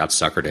dad even got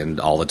suckered in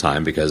all the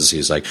time, because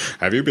he's like,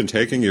 "Have you been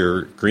taking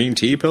your green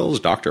tea pills?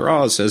 Dr.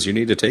 Oz says you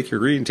need to take your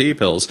green tea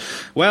pills."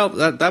 Well,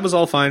 that was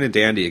all fine and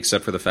dandy,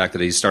 except for the fact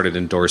that he started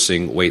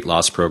endorsing weight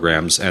loss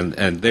programs, and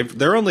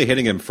they're only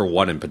hitting him for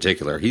one in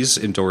particular. He's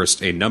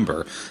endorsed a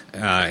number,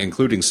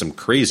 including some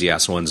crazy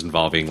ass ones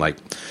involving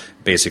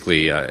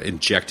basically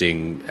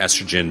injecting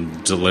estrogen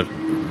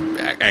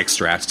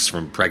extracts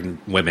from pregnant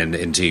women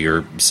into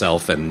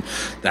yourself, and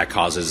that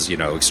causes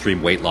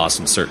extreme weight loss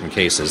in certain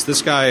cases.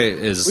 This guy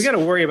is. We got to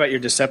worry about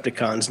your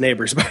Decepticons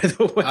neighbors, by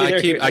the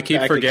way. I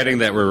keep forgetting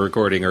that we're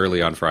recording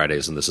early on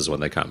Fridays, and this is when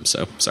they come.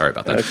 So sorry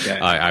about that. Okay.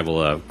 I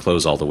will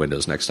close all the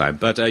windows next time.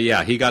 But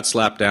he got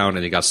slapped down,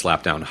 and he got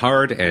slapped down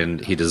hard,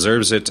 and he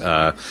deserves it.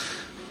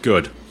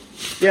 Good.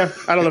 Yeah,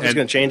 I don't know if it's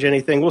going to change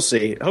anything. We'll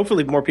see.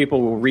 Hopefully, more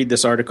people will read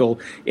this article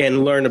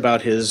and learn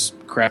about his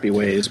crappy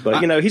ways.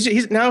 But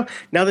he's now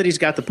that he's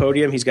got the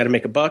podium, he's got to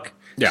make a buck.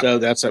 Yeah. So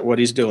that's what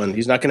he's doing.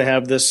 He's not going to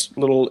have this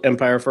little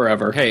empire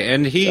forever. Hey,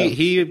 and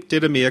he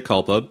did a mea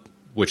culpa,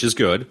 which is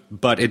good,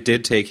 but it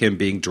did take him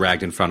being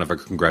dragged in front of a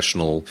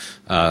congressional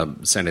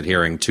Senate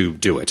hearing to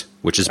do it,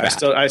 which is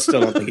bad. I still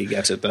don't think he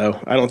gets it, though.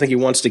 I don't think he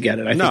wants to get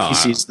it. I think he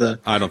sees the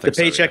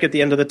paycheck at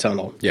the end of the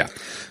tunnel. Yeah.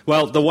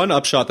 Well, the one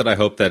upshot that I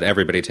hope that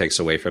everybody takes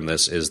away from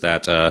this is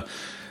that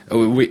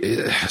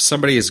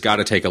somebody has got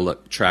to take a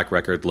track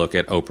record look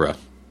at Oprah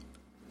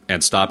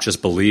and stop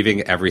just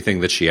believing everything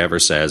that she ever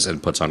says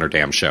and puts on her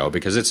damn show,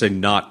 because it's a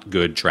not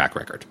good track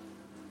record.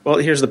 Well,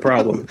 here's the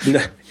problem.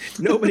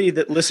 Nobody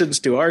that listens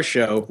to our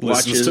show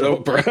watches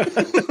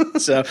Oprah.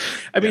 So,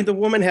 the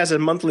woman has a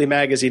monthly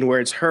magazine where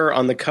it's her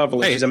on the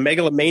cover. She's a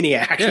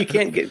megalomaniac. Yeah. You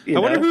can't get. I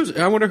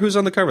wonder who's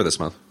on the cover this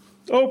month.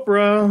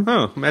 Oprah.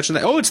 Oh, imagine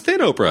that. Oh, it's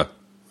thin Oprah.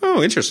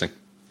 Oh, interesting.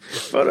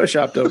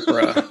 Photoshopped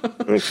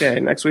Oprah. Okay,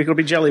 next week it'll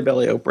be Jelly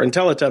Belly Oprah and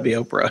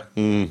Teletubby Oprah.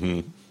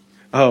 Mm-hmm.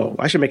 Oh,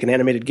 I should make an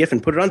animated GIF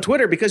and put it on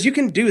Twitter, because you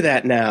can do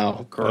that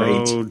now.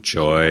 Great. Oh,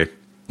 joy.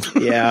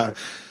 Yeah.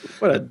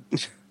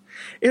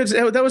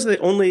 That was the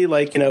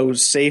only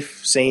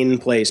safe, sane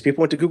place.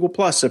 People went to Google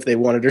Plus if they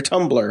wanted, or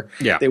Tumblr.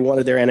 Yeah. They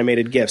wanted their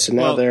animated GIFs, and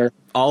now they're.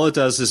 All it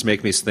does is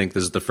make me think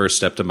this is the first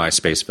step to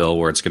MySpaceville,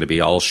 where it's going to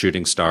be all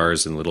shooting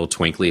stars and little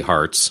twinkly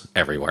hearts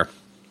everywhere.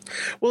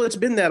 Well, it's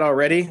been that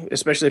already,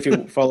 especially if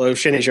you follow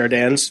Shani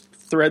Jardin's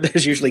thread.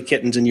 There's usually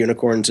kittens and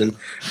unicorns and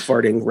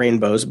farting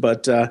rainbows,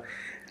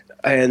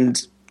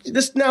 and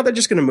this now they're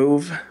just going to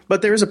move.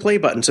 But there is a play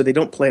button, so they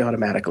don't play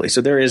automatically.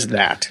 So there is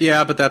that.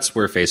 Yeah, but that's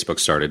where Facebook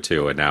started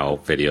too, and now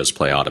videos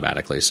play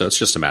automatically. So it's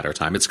just a matter of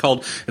time. It's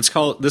called.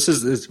 This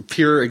is a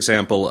pure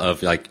example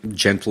of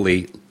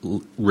gently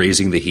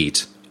raising the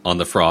heat on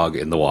the frog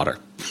in the water.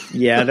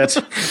 Yeah,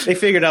 they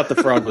figured out the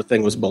frog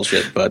thing was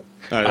bullshit, but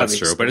that's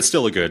true. But it's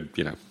still a good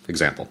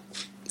example.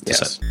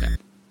 Yes. Yeah.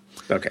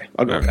 Okay,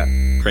 I'll go with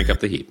that. Crank up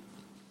the heat.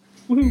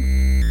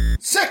 Woohoo!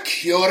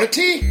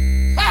 Security.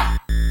 Ha!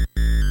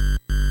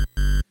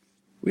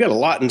 We got a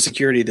lot in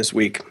security this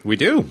week. We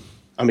do.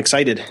 I'm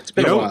excited. It's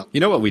been a while. You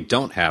know what we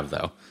don't have,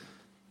 though?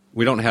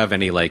 We don't have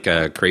any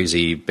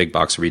crazy big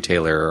box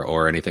retailer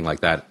or anything like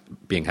that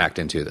being hacked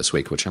into this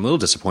week, which I'm a little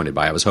disappointed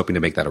by. I was hoping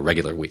to make that a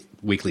regular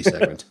weekly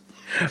segment.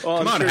 Well,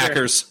 Come on,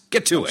 hackers,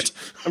 get to it.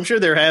 I'm sure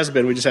there has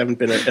been. We just haven't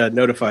been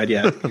notified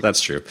yet. That's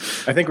true.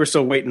 I think we're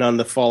still waiting on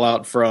the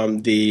fallout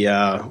from the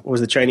what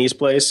was the Chinese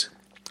place?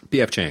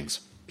 PF Chang's.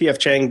 PF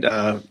Chang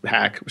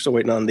hack. We're still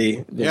waiting on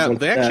the they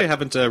actually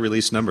haven't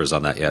released numbers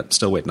on that yet.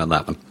 Still waiting on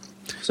that one.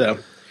 So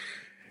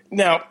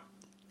now,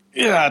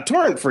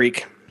 Torrent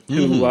Freak,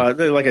 who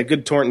they're like a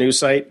good torrent news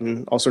site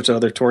and all sorts of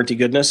other torrenty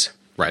goodness.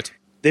 Right.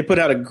 They put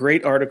out a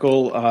great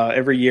article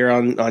every year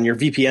on your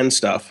VPN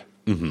stuff.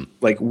 Mm-hmm.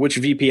 Like which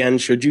VPN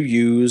should you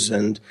use,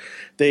 and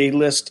they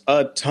list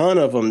a ton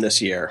of them this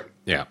year.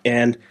 Yeah.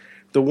 And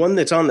the one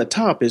that's on the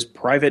top is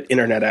private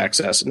internet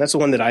access, and that's the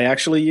one that I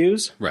actually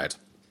use. Right.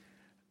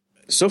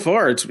 So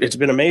far, it's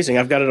been amazing.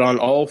 I've got it on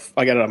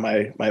I got it on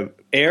my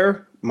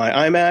Air, my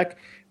iMac,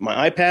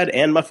 my iPad,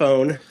 and my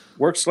phone.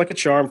 Works like a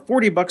charm.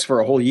 $40 for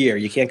a whole year.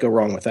 You can't go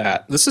wrong with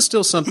that. This is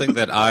still something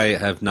that I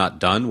have not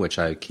done, which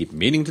I keep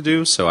meaning to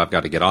do, so I've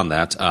got to get on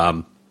that.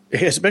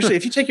 Especially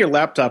if you take your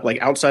laptop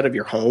outside of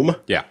your home.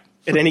 Yeah.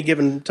 At any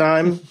given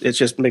time, it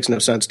just makes no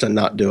sense to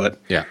not do it.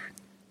 Yeah.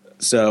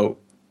 So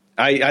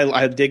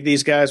I dig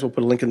these guys. We'll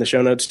put a link in the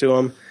show notes to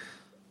them.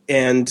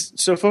 And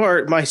so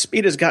far, my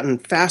speed has gotten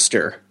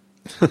faster,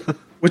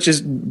 which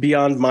is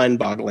beyond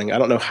mind-boggling. I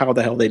don't know how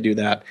the hell they do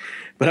that.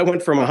 But I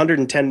went from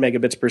 110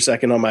 megabits per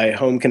second on my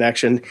home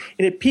connection,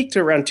 and it peaked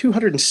to around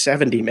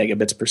 270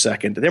 megabits per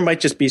second. There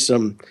might just be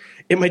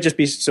it might just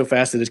be so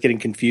fast that it's getting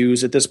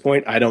confused at this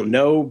point. I don't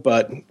know,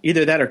 but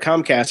either that or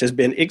Comcast has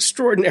been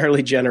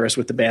extraordinarily generous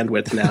with the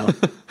bandwidth now.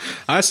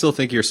 I still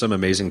think you're some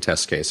amazing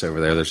test case over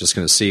there. They're just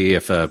going to see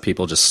if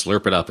people just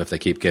slurp it up if they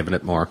keep giving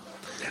it more.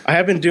 I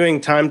have been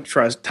doing time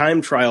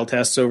trial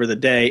tests over the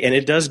day, and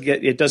it does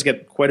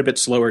get quite a bit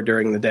slower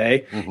during the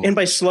day. Mm-hmm. And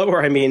by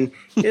slower, I mean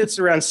it's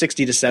around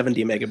 60 to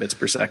 70 megabits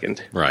per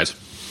second. Right.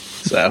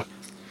 So,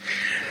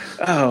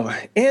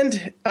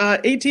 and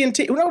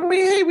AT&T. Well,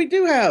 we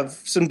do have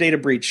some data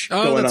breach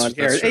going on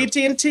here.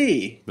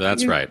 AT&T.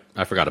 That's right.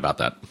 I forgot about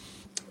that.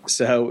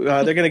 So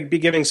they're going to be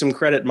giving some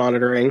credit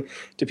monitoring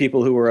to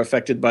people who were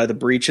affected by the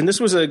breach, and this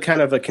was a kind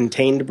of a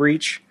contained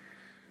breach.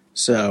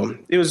 So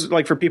it was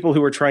for people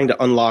who were trying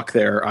to unlock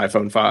their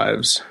iPhone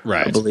 5s,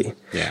 right? I believe.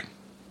 Yeah.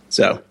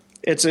 So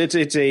it's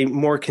a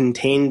more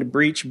contained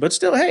breach, but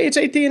still, hey, it's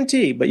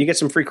AT&T, but you get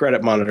some free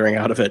credit monitoring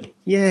out of it.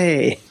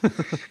 Yay!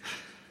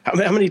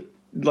 How many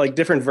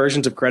different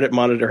versions of credit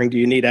monitoring do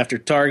you need after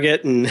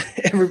Target and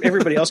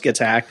everybody else gets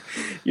hacked?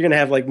 You're going to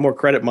have more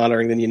credit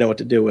monitoring than you know what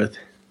to do with.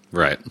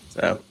 Right.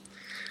 So.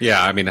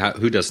 Yeah, I mean,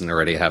 who doesn't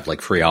already have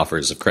free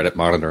offers of credit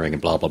monitoring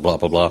and blah blah blah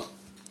blah blah.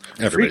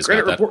 Everybody's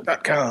got that.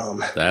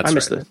 FreeCreditReport.com. That's I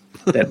miss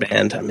that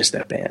band. I miss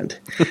that band.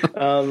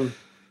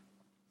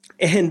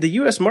 And the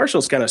U.S.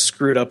 Marshals kind of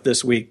screwed up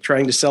this week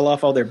trying to sell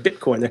off all their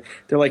Bitcoin.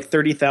 They're like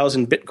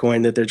 30,000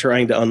 Bitcoin that they're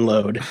trying to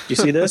unload. Do you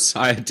see this?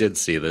 I did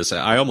see this.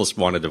 I almost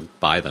wanted to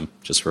buy them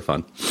just for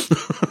fun.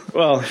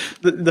 Well,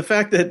 the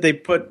fact that they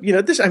put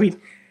this. I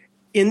mean,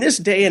 in this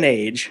day and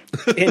age,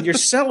 and you're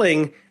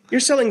selling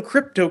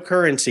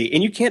cryptocurrency,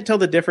 and you can't tell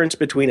the difference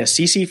between a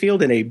CC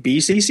field and a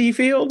BCC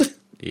field.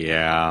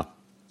 Yeah.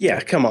 Yeah,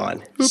 come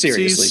on. Oopsies.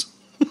 Seriously.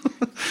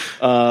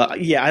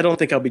 Yeah, I don't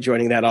think I'll be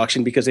joining that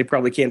auction because they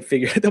probably can't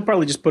figure – they'll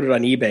probably just put it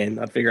on eBay and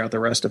not figure out the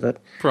rest of it.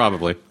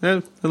 Probably.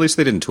 At least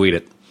they didn't tweet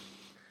it.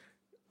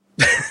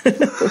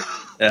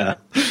 Yeah.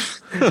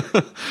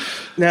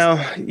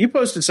 Now, you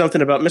posted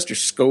something about Mr.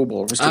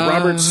 Scoble, Mr.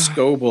 Robert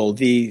Scoble,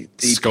 the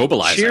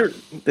Scobleizer.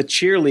 The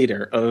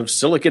cheerleader of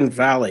Silicon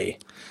Valley.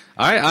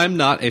 I'm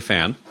not a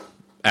fan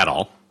at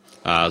all.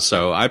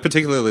 So I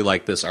particularly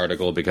like this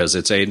article because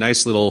it's a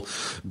nice little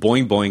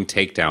boing boing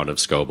takedown of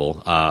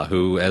Scoble,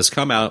 who has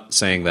come out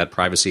saying that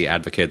privacy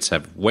advocates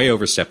have way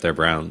overstepped their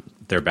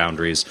their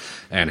boundaries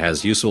and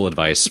has useful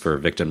advice for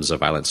victims of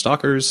violent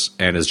stalkers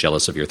and is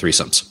jealous of your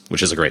threesomes,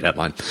 which is a great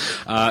headline.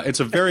 It's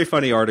a very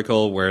funny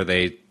article where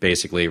they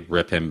basically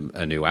rip him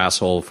a new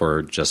asshole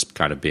for just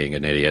kind of being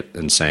an idiot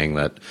and saying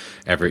that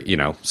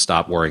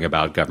stop worrying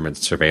about government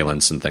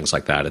surveillance and things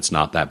like that. It's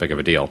not that big of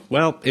a deal.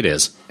 Well, it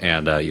is,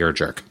 and you're a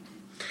jerk.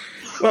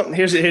 Well,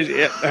 here's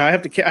I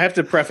have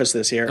to preface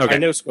this here. Okay. I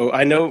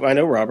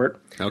know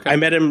Robert. Okay. I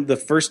met him the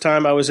first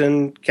time I was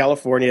in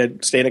California,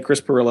 staying at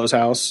Chris Perillo's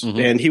house,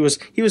 and he was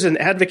an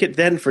advocate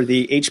then for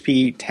the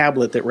HP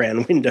tablet that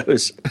ran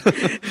Windows.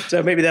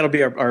 So maybe that'll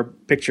be our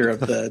picture of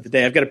the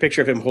day. I've got a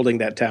picture of him holding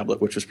that tablet,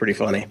 which was pretty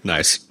funny.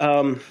 Nice.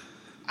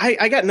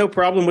 I got no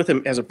problem with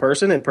him as a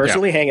person and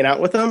personally hanging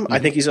out with him. I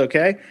think he's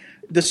okay.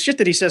 The shit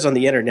that he says on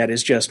the internet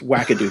is just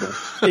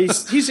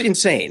wackadoodle. He's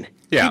insane.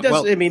 Yeah, he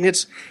does,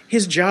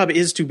 his job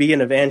is to be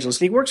an evangelist.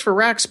 He works for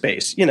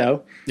Rackspace,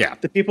 Yeah.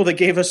 the people that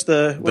gave us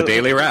the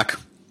Daily Rack.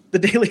 The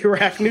Daily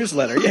Rack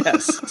newsletter,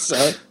 yes.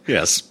 So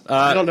Yes.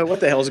 I don't know what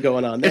the hell's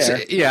going on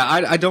there.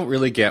 I don't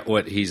really get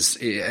what he's.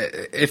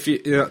 If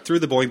you through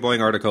the Boing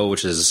Boing article,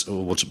 which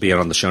will be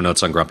on the show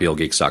notes on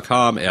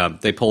grumpyoldgeeks.com,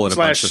 they pull in a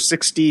bunch of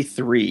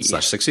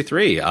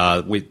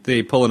 /63.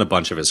 They pull in a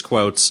bunch of his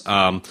quotes.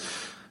 I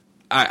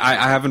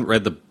haven't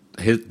read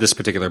this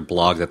particular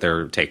blog that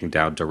they're taking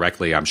down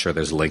directly. I'm sure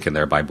there's a link in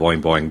there by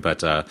Boing Boing,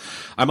 but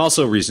I'm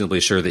also reasonably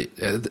sure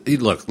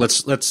that look,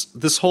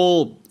 this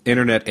whole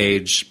internet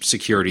age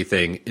security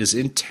thing is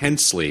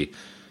intensely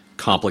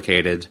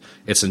complicated.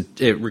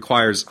 It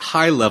requires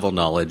high level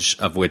knowledge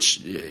of which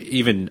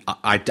even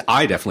I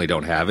definitely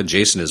don't have, and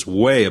Jason is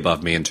way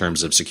above me in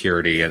terms of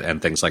security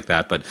and things like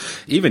that. But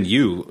even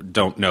you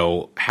don't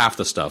know half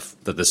the stuff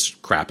that this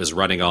crap is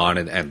running on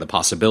and the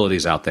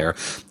possibilities out there.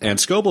 And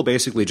Scoble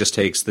basically just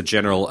takes the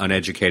general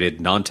uneducated,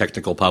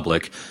 non-technical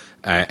public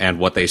and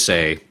what they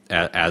say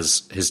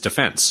as his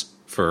defense.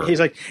 He's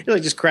like,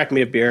 just crack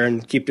me a beer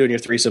and keep doing your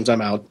threesomes. I'm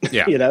out.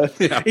 Yeah,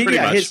 pretty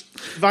much. His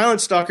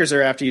violent stalkers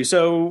are after you,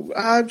 so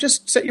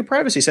just set your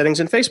privacy settings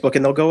in Facebook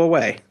and they'll go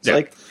away. It's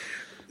like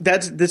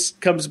this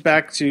comes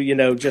back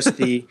to just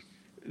the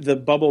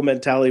bubble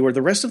mentality where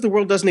the rest of the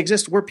world doesn't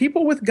exist, where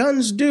people with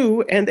guns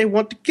do, and they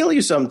want to kill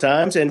you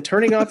sometimes. And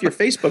turning off your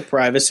Facebook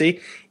privacy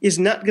is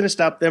not going to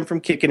stop them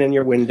from kicking in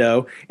your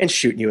window and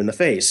shooting you in the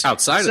face.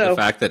 Outside of the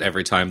fact that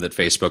every time that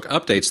Facebook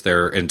updates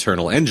their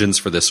internal engines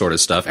for this sort of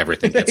stuff,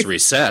 everything gets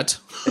reset.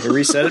 They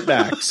reset it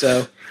back.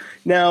 So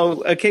now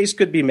a case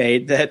could be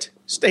made that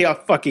stay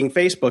off fucking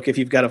Facebook if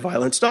you've got a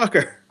violent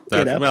stalker.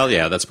 Well,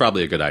 yeah, that's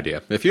probably a good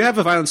idea. If you have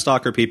a violent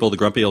stalker, people, the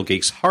Grumpy Old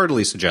Geeks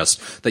heartily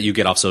suggest that you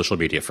get off social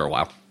media for a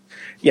while.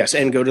 Yes,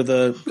 and go to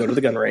the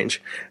gun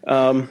range.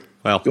 One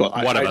of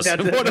us.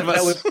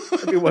 That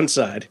would be one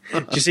side.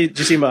 Did you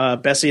see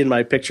Bessie in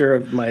my picture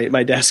of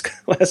my desk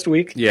last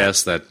week?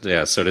 Yes,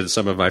 so did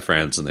some of my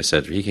friends, and they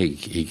said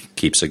he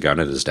keeps a gun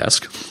at his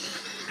desk.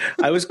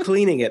 I was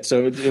cleaning it,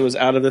 so it was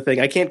out of the thing.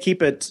 I can't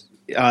keep it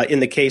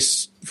in the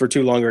case for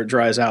too long or it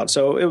dries out.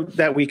 So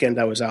that weekend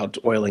I was out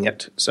oiling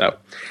it. So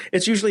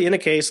it's usually in a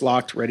case,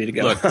 locked, ready to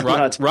go. Look,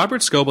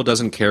 Robert Scoble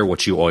doesn't care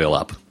what you oil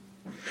up.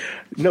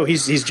 No,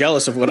 he's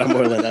jealous of what I'm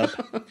oiling up.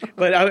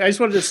 But I just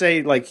wanted to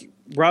say,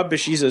 Rob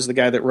Bashiza is the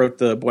guy that wrote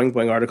the Boing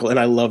Boing article, and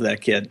I love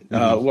that kid.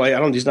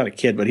 Mm-hmm. He's not a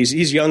kid, but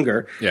he's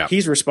younger. Yeah.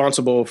 He's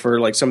responsible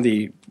for some of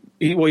the.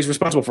 He's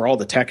responsible for all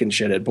the tech and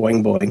shit at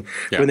Boing Boing.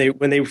 Yeah.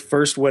 When they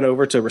first went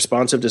over to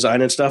responsive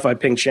design and stuff, I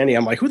pinged Shenny.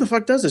 I'm like, who the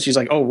fuck does this? She's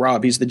like, oh,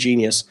 Rob, he's the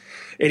genius.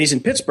 And he's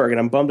in Pittsburgh, and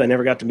I'm bummed I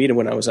never got to meet him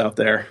when I was out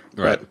there.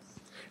 Right.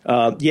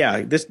 But,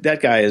 that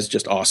guy is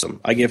just awesome.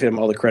 I give him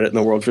all the credit in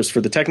the world just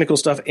for the technical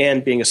stuff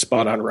and being a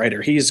spot-on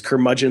writer. He's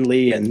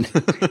curmudgeonly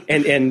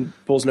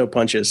and pulls no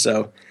punches.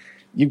 So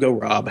you go,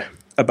 Rob,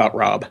 about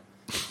Rob.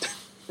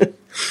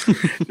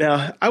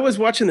 Now, I was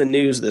watching the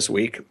news this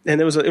week,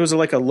 and it was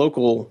like a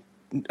local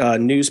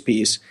news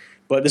piece,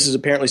 but this is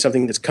apparently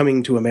something that's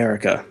coming to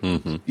America.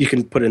 Mm-hmm. You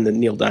can put in the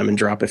Neil Diamond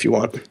drop if you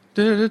want.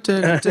 We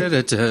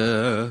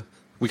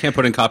can't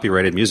put in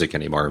copyrighted music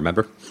anymore,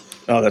 remember?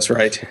 Oh, that's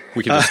right.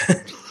 We can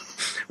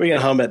we can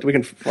hum it. We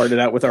can fart it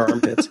out with our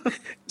armpits.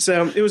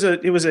 So it was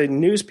a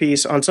news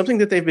piece on something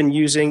that they've been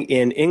using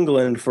in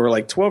England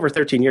for 12 or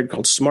 13 years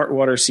called Smart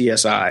Water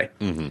CSI.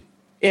 Mm-hmm.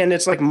 And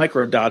it's like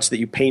micro dots that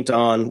you paint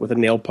on with a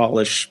nail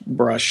polish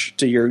brush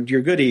to your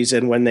goodies,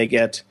 and when they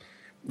get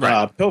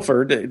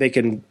pilfered, they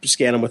can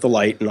scan them with a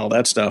light and all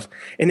that stuff.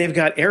 And they've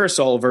got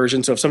aerosol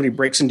versions, so if somebody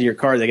breaks into your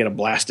car, they get a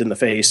blast in the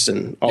face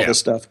and all this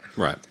stuff.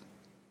 Right.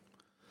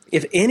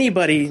 If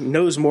anybody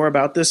knows more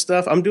about this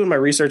stuff, I'm doing my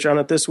research on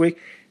it this week.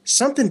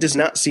 Something does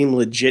not seem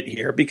legit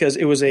here, because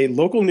it was a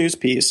local news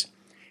piece,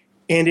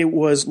 and it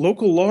was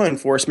local law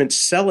enforcement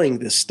selling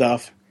this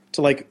stuff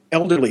to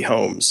elderly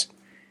homes.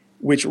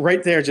 Which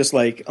right there, just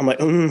I'm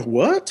like,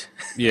 what?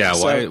 Yeah,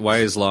 so, why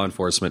is law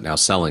enforcement now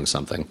selling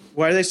something?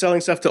 Why are they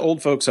selling stuff to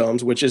old folks'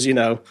 homes? Which is,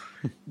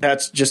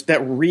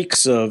 that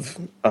reeks of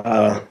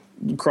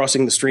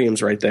crossing the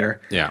streams right there.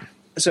 Yeah.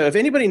 So if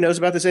anybody knows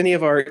about this, any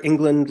of our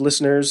England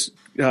listeners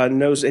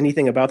knows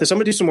anything about this, I'm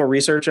going to do some more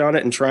research on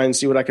it and try and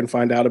see what I can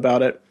find out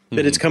about it.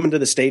 But it's coming to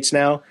the States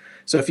now.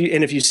 So if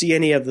you see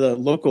any of the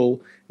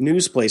local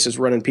news places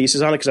running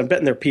pieces on it, because I'm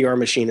betting their PR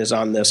machine is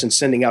on this and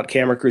sending out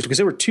camera crews, because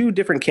there were 2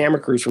 different camera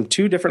crews from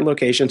 2 different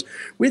locations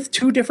with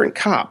 2 different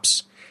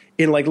cops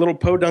in like little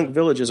podunk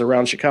villages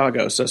around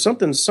Chicago. So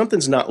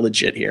something's not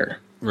legit here.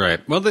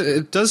 Right. Well,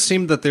 it does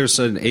seem that there's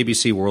an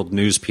ABC World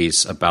News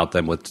piece about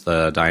them with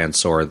Diane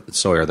Sawyer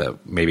that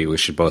maybe we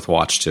should both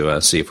watch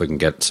to see if we can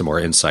get some more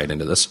insight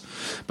into this.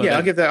 But yeah,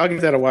 I'll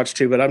give that a watch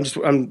too. But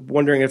I'm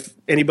wondering if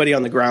anybody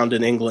on the ground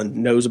in England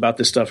knows about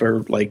this stuff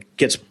or like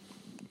gets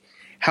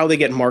how they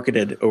get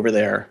marketed over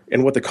there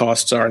and what the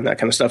costs are and that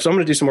kind of stuff. So I'm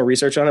going to do some more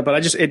research on it.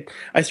 But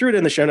I threw it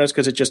in the show notes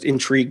because it just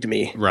intrigued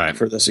me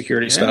for the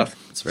security stuff.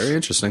 It's very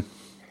interesting.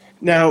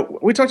 Now,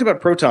 we talked about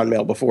Proton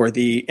Mail before,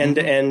 the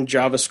end-to-end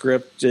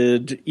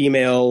JavaScripted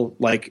email,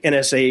 like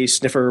NSA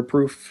sniffer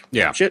proof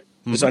shit.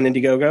 It's on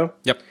Indiegogo.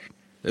 Yep.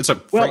 It's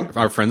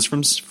our friends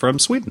from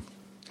Sweden.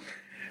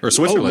 Or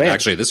Switzerland,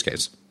 actually, in this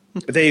case.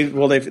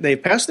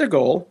 They've passed their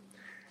goal.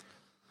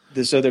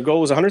 So their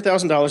goal was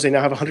 $100,000. They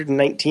now have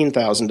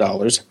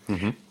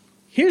 $119,000.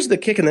 Here's the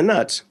kick in the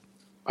nuts.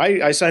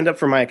 I signed up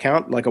for my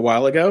account like a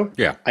while ago.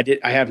 Yeah.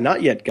 I have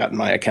not yet gotten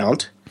my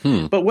account.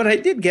 But what I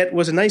did get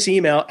was a nice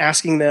email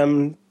asking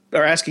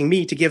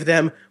me to give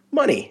them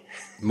money.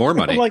 More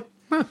money. I'm like,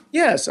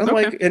 yes. I'm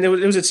like, and it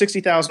was at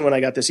 60,000 when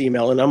I got this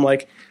email, and I'm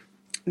like,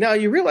 now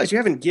you realize you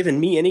haven't given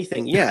me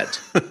anything yet,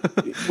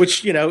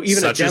 which even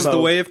such a demo is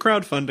the way of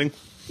crowdfunding.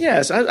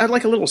 Yes, I'd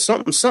like a little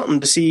something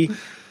to see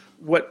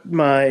what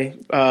my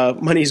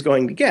money is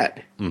going to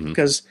get,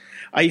 because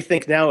I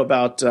think now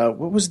about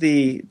what was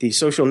the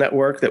social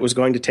network that was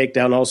going to take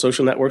down all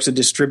social networks, a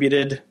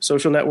distributed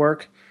social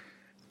network.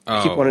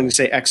 I keep wanting to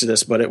say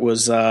Exodus, but it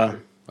was.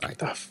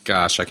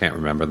 Gosh, I can't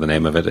remember the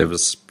name of it. It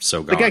was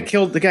so gone.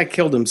 The guy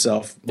killed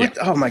himself. What?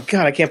 Yeah. Oh my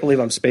god! I can't believe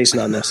I'm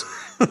spacing on this.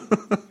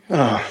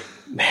 Oh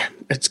man,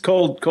 it's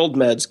cold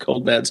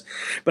meds.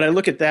 But I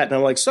look at that and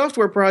I'm like,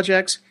 software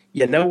projects.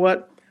 You know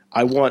what?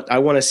 I want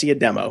to see a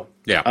demo.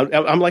 Yeah,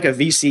 I'm like a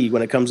VC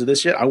when it comes to this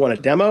shit. I want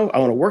a demo. I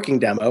want a working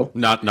demo.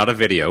 Not a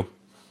video.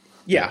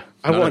 Yeah,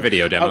 I want a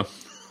video demo.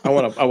 I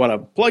want to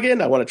plug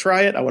in. I want to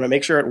try it. I want to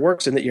make sure it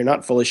works and that you're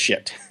not full of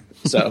shit.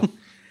 So,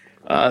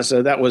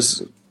 that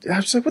was. I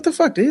was like, "What the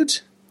fuck,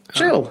 dudes?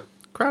 Chill."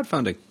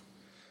 Crowdfunding.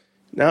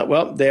 No,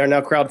 well, they are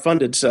now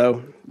crowdfunded,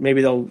 so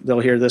maybe they'll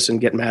hear this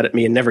and get mad at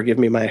me and never give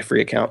me my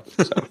free account.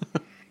 So.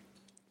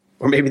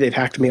 Or maybe they've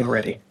hacked me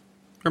already.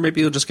 Or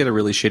maybe you'll just get a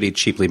really shitty,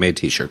 cheaply made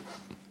T-shirt.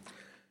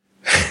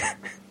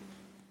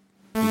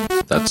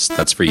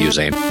 That's for you,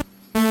 Zane. At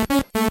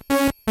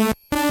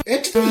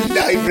the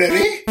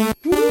library.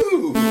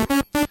 Woo.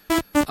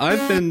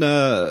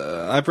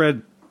 I've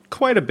read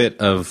quite a bit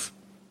of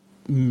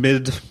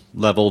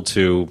mid-level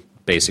to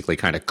basically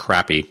kind of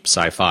crappy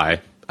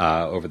sci-fi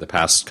over the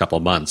past couple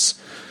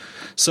months.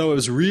 So it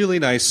was really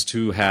nice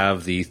to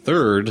have the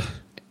third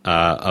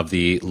of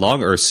the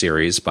Long Earth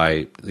series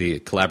by the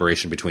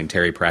collaboration between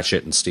Terry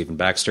Pratchett and Stephen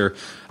Baxter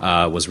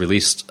was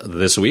released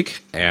this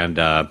week, and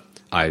I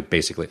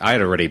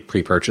had already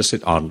pre-purchased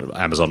it on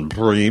Amazon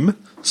Prime,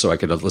 so I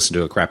could listen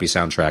to a crappy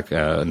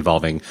soundtrack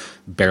involving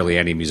barely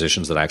any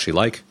musicians that I actually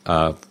like.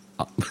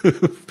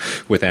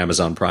 With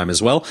Amazon Prime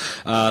as well.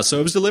 So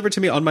it was delivered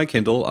to me on my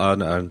Kindle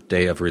on a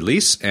day of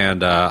release,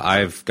 and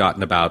I've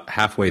gotten about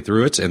halfway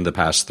through it in the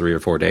past 3 or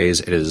 4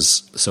 days. It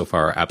is so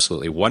far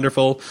absolutely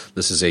wonderful.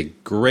 This is a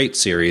great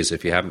series.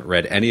 If you haven't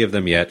read any of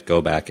them yet,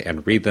 go back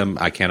and read them.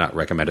 I cannot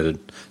recommend it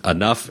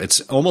enough.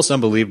 It's almost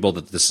unbelievable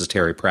that this is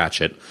Terry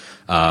Pratchett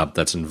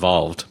that's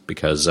involved,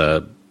 because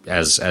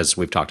as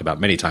we've talked about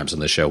many times on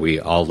this show, we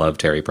all love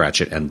Terry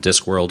Pratchett and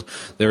Discworld.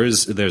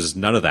 There's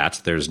none of that.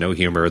 There's no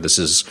humor. This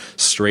is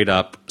straight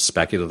up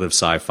speculative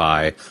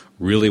sci-fi,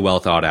 really well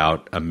thought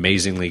out,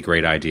 amazingly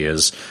great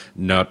ideas,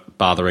 not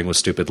bothering with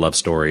stupid love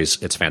stories.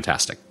 It's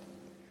fantastic.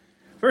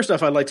 First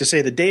off, I'd like to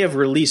say the day of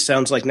release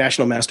sounds like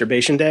National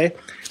Masturbation Day,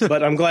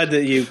 but I'm glad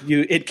that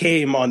it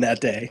came on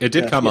that day. It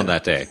did come on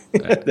that day.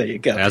 There you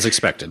go. As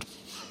expected.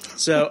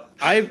 So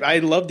I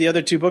loved the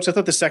other 2 books. I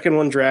thought the second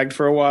one dragged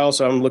for a while,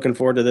 so I'm looking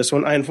forward to this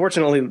one. I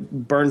unfortunately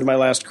burned my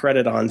last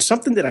credit on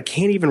something that I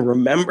can't even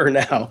remember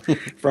now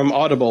from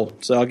Audible.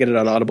 So I'll get it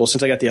on Audible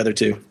since I got the other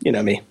 2. You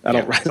know me. I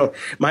don't.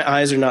 My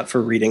eyes are not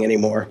for reading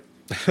anymore.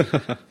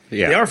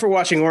 Yeah. They are for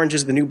watching Orange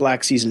is the New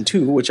Black Season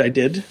 2, which I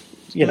did.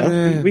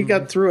 We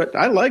got through it.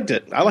 I liked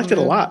it. I liked it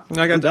a lot.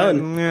 I'm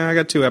done. I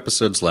got 2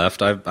 episodes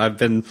left. I've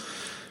been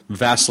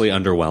vastly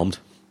underwhelmed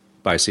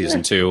by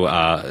season 2.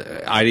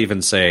 I'd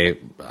even say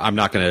I'm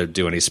not going to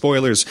do any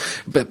spoilers,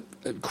 but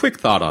quick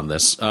thought on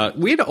this.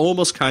 We'd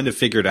almost kind of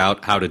figured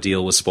out how to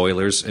deal with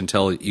spoilers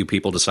until you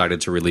people decided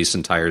to release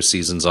entire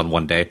seasons on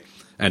one day.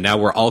 And now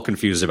we're all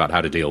confused about how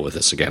to deal with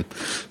this again.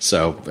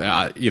 So,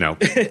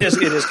 it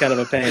is kind of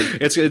a pain.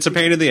 It's a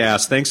pain in the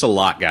ass. Thanks a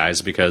lot,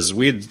 guys, because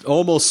we'd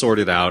almost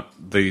sorted out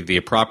the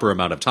proper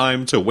amount of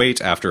time to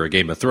wait after a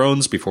Game of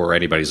Thrones before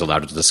anybody's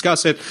allowed to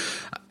discuss it.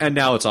 And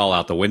now it's all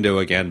out the window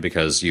again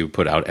because you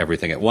put out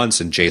everything at once,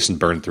 and Jason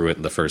burned through it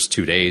in the first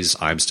 2 days.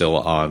 I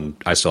still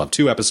have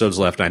 2 episodes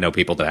left, and I know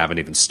people that haven't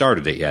even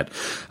started it yet.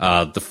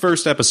 The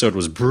first episode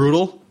was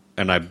brutal.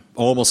 and I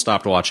almost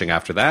stopped watching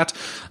after that.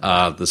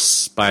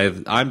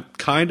 I'm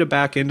kind of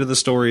back into the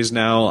stories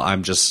now.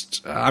 I'm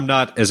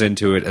not as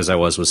into it as I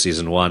was with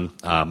season 1.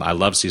 I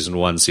love season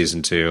 1,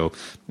 season 2.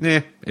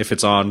 If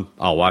it's on,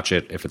 I'll watch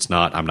it. If it's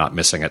not, I'm not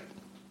missing it.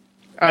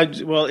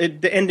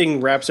 The ending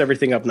wraps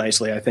everything up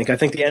nicely. I think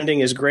the ending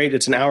is great.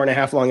 It's an hour and a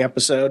half long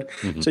episode,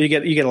 so you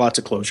get lots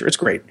of closure. It's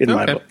great in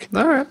my book.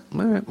 All right.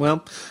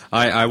 Well,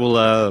 I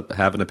will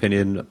have an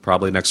opinion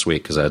probably next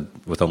week because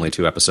with only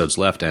 2 episodes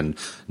left and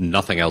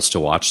nothing else to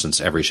watch since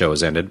every show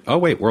has ended. Oh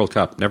wait, World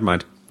Cup. Never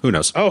mind. Who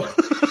knows? Oh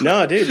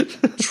no, dude!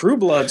 True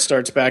Blood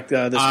starts back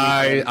this week.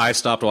 I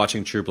stopped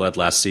watching True Blood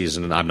last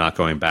season, and I'm not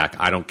going back.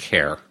 I don't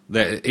care.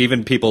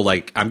 Even people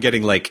I'm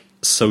getting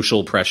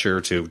social pressure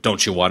to,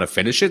 don't you want to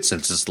finish it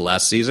since it's the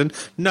last season?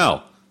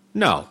 No.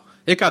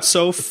 It got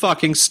so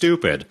fucking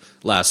stupid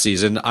last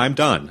season. I'm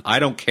done. I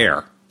don't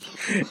care.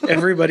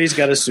 Everybody's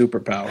got a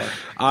superpower.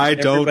 I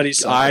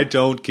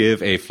don't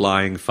give a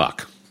flying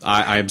fuck.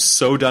 I'm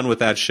so done with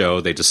that show.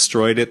 They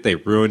destroyed it. They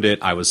ruined it.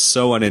 I was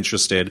so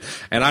uninterested.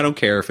 And I don't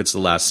care if it's the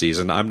last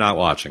season. I'm not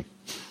watching.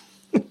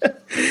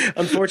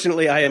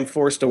 Unfortunately, I am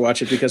forced to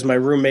watch it because my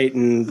roommate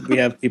and we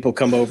have people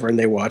come over and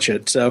they watch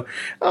it. So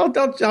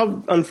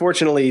I'll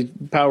unfortunately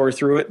power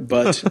through it,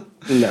 but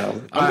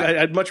no.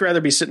 I'd much rather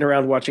be sitting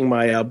around watching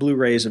my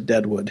Blu-rays of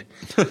Deadwood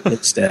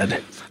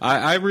instead.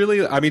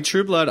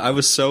 True Blood, I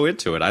was so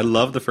into it. I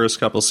loved the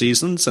first couple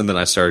seasons, and then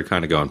I started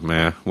kind of going,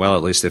 meh, well,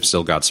 at least they've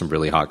still got some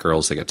really hot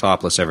girls that get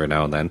topless every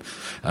now and then.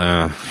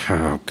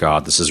 Oh,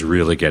 God, this is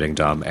really getting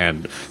dumb.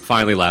 And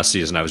finally last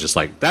season, I was just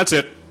like, that's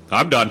it.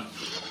 I'm done.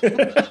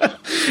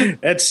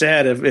 That's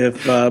sad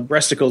if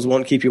breasticles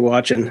won't keep you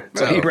watching.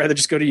 So you'd rather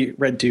just go to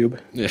RedTube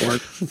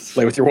or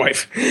play with your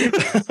wife.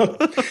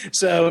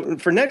 So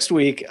for next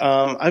week,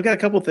 I've got a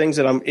couple things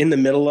that I'm in the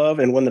middle of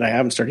and one that I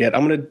haven't started yet.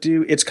 I'm going to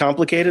do It's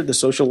Complicated, The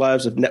Social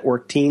Lives of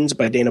Network Teens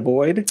by Dana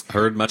Boyd.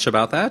 Heard much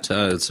about that.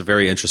 It's a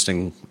very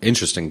interesting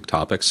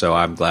topic, so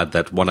I'm glad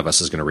that one of us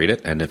is going to read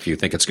it. And if you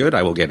think it's good,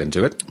 I will get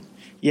into it.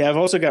 Yeah, I've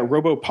also got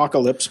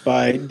Robopocalypse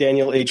by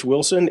Daniel H.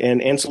 Wilson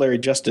and Ancillary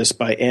Justice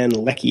by Ann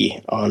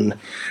Leckie on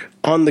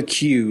the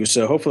queue.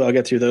 So hopefully I'll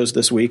get through those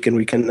this week and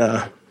we can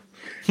have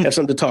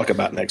something to talk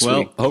about next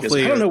week.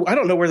 Hopefully, I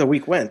don't know where the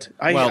week went.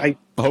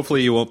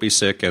 Hopefully you won't be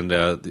sick and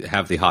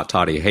have the hot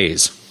toddy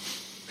haze.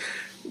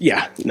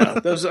 Yeah,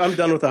 no, I'm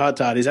done with the hot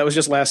toddies. That was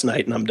just last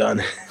night, and I'm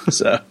done.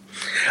 So,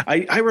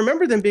 I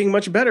remember them being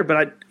much better,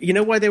 but you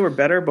know why they were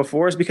better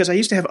before is because I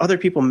used to have other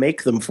people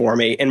make them for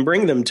me and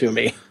bring them to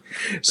me.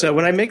 So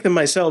when I make them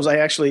myself,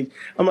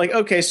 I'm like,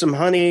 okay, some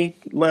honey,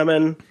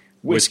 lemon,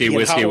 whiskey,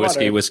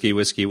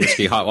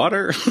 hot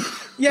water.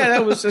 Yeah,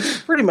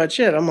 that's pretty much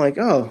it. I'm like,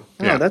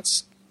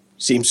 that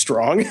seems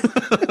strong.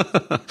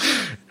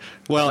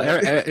 Well,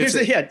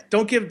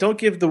 don't give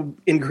the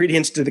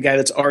ingredients to the guy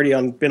that's already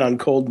been on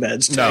cold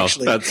meds to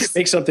actually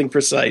make something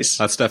precise.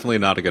 That's definitely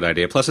not a good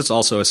idea. Plus, it's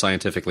also a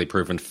scientifically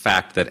proven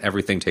fact that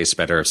everything tastes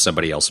better if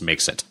somebody else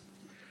makes it.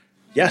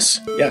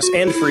 Yes,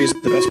 and freeze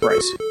the best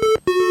price.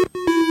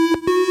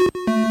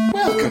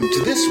 Welcome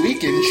to This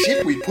Week in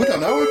Shit We Put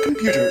on Our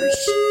Computers.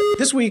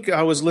 This week,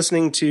 I was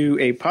listening to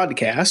a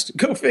podcast.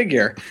 Go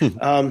figure.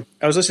 I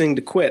was listening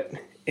to Quit,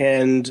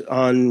 and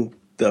on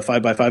the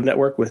 5x5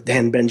 network with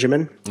Dan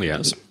Benjamin.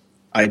 Yes.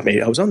 I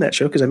was on that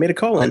show because I made a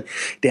call in.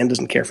 Dan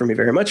doesn't care for me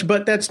very much,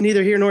 but that's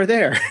neither here nor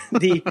there.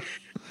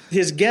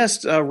 His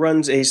guest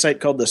runs a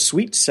site called The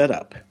Sweet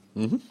Setup,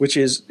 which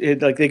is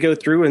they go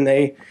through and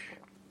they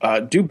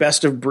do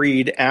best of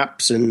breed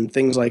apps and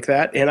things like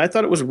that. And I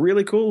thought it was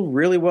really cool,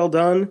 really well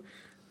done.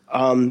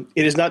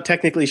 It is not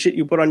technically shit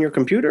you put on your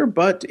computer,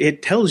 but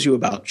it tells you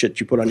about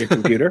shit you put on your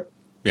computer.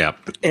 Yeah.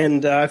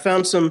 And I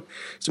found some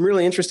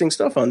really interesting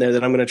stuff on there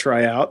that I'm going to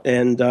try out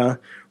and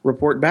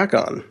report back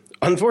on.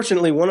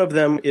 Unfortunately, one of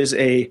them is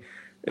an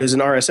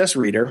RSS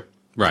reader.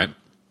 Right.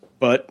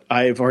 But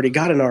I've already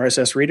got an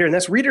RSS reader, and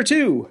that's Reader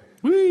 2.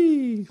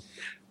 Whee!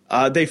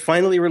 They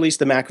finally released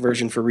the Mac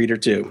version for Reader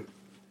 2,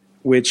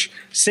 which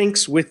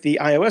syncs with the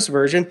iOS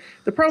version.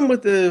 The problem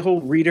with the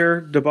whole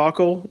Reader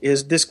debacle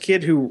is this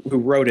kid who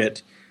wrote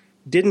it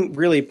didn't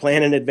really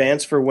plan in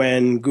advance for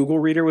when Google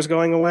Reader was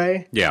going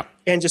away. Yeah.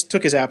 And just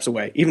took his apps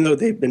away, even though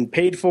they've been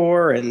paid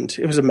for, and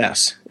it was a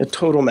mess, a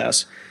total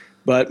mess.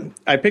 But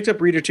I picked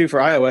up Reader 2 for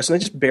iOS, and I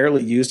just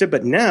barely used it.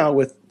 But now,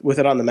 with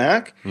it on the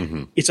Mac,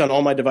 it's on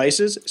all my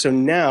devices. So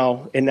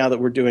now that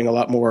we're doing a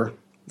lot more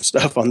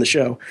stuff on the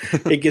show,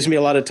 it gives me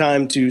a lot of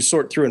time to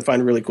sort through and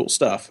find really cool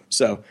stuff.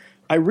 So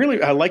I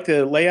like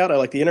the layout. I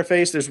like the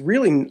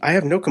interface. I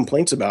have no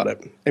complaints about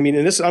it. I mean,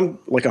 I'm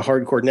like a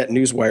hardcore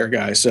NetNewsWire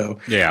guy. So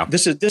yeah,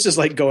 this is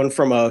like going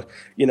from a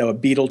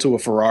Beetle to a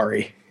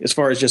Ferrari as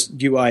far as just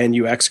UI and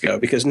UX go,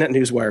 because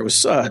NetNewsWire was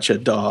such a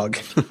dog,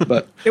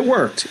 but it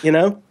worked,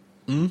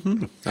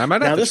 Mm-hmm. I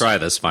might have to try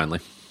this finally.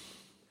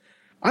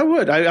 I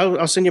would.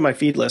 I'll send you my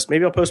feed list.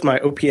 Maybe I'll post my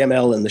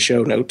OPML in the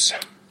show notes.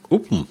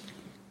 Oopum.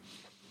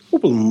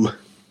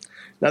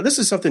 Now, this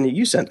is something that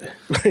you sent,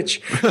 which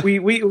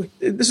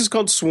this is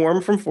called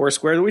Swarm from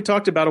Foursquare that we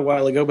talked about a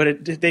while ago,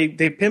 but they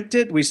pimped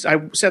it.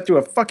 I sat through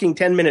a fucking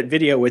 10-minute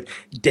video with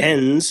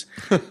Dens,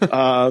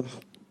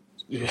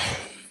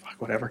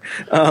 whatever,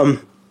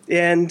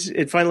 and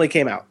it finally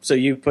came out. So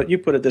you put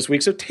it this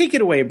week. So take it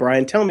away,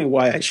 Brian. Tell me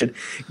why I should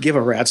give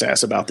a rat's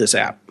ass about this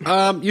app.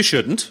 You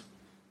shouldn't.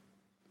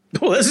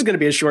 Well, this is going to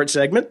be a short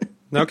segment.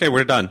 Okay,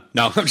 we're done.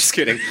 No, I'm just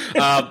kidding.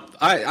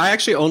 I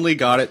actually only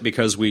got it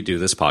because we do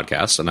this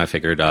podcast, and I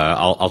figured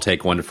I'll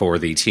take one for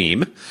the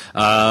team.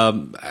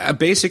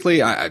 Basically,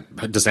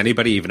 does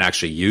anybody even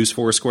actually use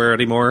Foursquare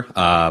anymore?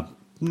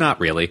 Not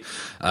really.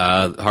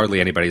 Hardly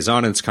anybody's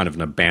on it. It's kind of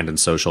an abandoned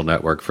social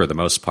network for the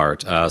most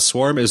part.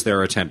 Swarm is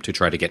their attempt to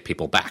try to get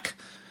people back.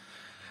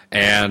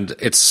 And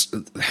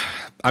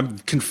I'm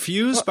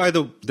confused by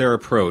their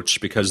approach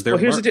because they're.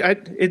 Well,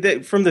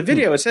 here's from the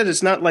video. It says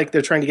it's not like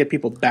they're trying to get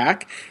people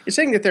back. It's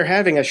saying that they're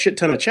having a shit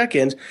ton of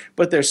check-ins,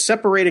 but they're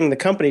separating the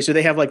company. So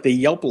they have like the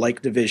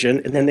Yelp-like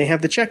division, and then they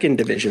have the check-in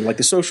division, like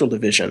the social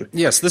division.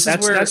 Yes,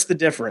 that's the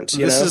difference.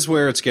 This is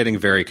where it's getting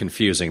very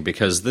confusing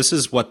because this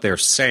is what they're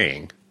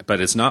saying,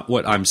 but it's not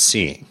what I'm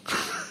seeing.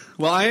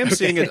 Well, I am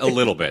seeing it a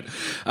little bit.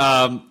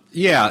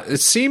 Yeah, it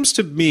seems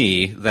to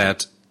me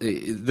that.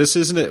 This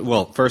isn't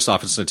well, first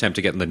off, it's an attempt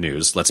to get in the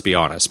news, let's be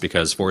honest,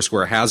 because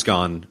Foursquare has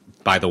gone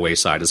by the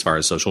wayside as far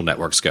as social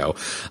networks go.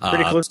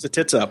 Pretty close to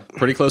tits up.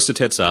 Pretty close to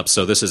tits up.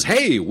 So this is,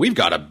 hey, we've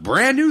got a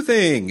brand new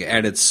thing,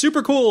 and it's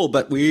super cool,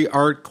 but we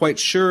aren't quite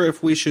sure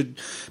if we should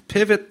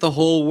pivot the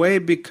whole way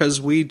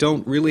because we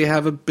don't really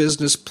have a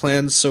business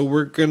plan, so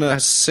we're going to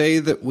say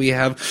that we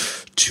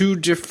have two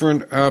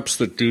different apps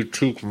that do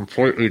two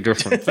completely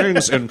different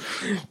things, and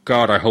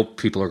God, I hope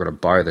people are going to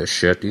buy this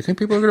shit. Do you think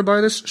people are going to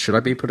buy this? Should I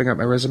be putting up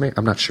my resume?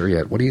 I'm not sure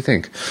yet. What do you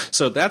think?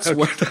 So that's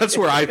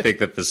where I think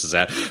that this is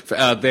at.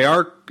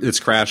 It's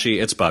crashy,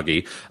 it's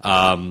buggy.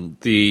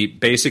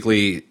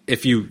 Basically,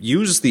 if you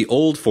use the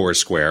old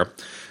Foursquare,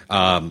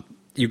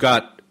 you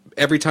got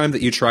every time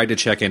that you tried to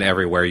check in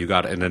everywhere, you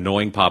got an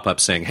annoying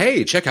pop-up saying,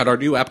 hey, check out our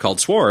new app called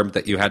Swarm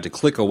that you had to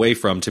click away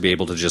from to be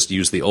able to just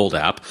use the old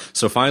app.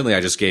 So finally, I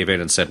just gave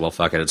in and said, well,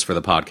 fuck it, it's for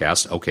the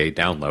podcast. Okay,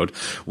 download.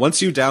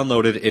 Once you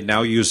downloaded, it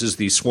now uses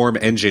the Swarm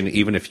engine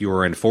even if you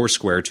are in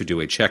Foursquare to do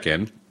a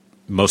check-in.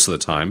 Most of the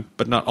time,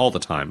 but not all the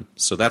time.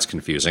 So that's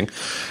confusing.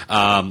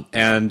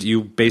 And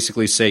you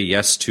basically say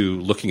yes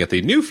to looking at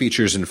the new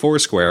features in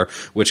Foursquare,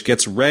 which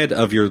gets rid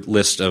of your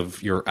list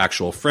of your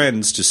actual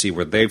friends to see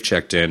where they've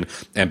checked in,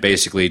 and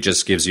basically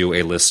just gives you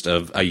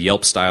a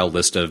Yelp-style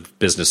list of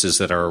businesses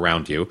that are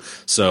around you.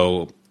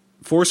 So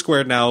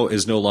Foursquare now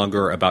is no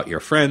longer about your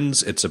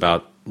friends. It's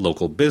about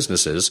local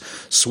businesses.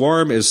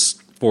 Swarm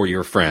is for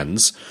your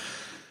friends.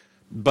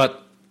 But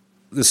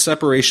the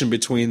separation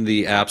between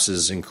the apps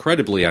is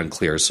incredibly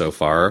unclear so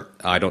far.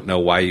 I don't know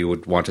why you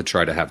would want to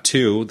try to have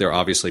two. They're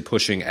obviously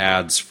pushing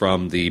ads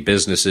from the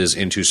businesses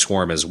into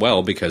Swarm as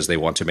well because they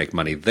want to make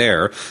money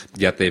there,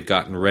 yet they've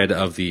gotten rid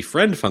of the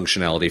friend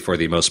functionality for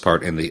the most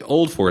part in the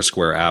old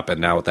Foursquare app,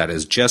 and now that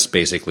is just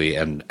basically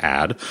an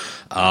ad.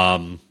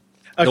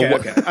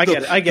 Okay, I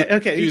get it.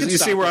 Okay, you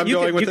see where I'm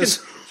going with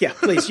this? Yeah,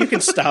 please, you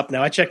can stop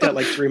now. I checked out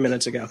like 3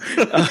 minutes ago.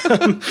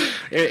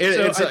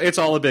 It's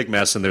all a big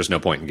mess, and there's no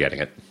point in getting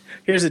it.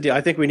 Here's the deal. I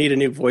think we need a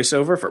new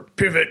voiceover for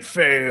pivot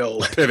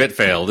fail. Pivot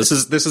fail. This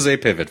is a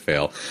pivot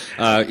fail.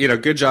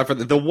 Good job for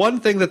the one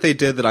thing that they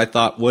did that I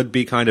thought would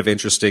be kind of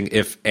interesting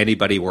if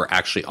anybody were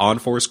actually on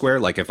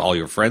Foursquare, like if all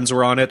your friends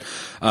were on it.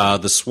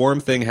 The Swarm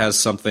thing has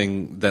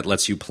something that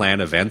lets you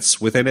plan events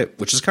within it,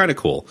 which is kind of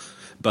cool.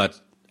 But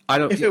I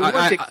don't. If it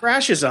worked, it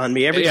crashes on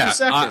me every 2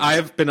 seconds.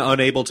 I've been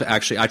unable to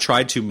actually. I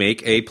tried to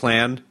make a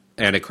plan,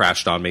 and it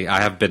crashed on me.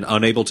 I have been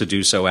unable to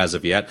do so as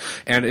of yet.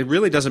 And it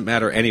really doesn't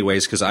matter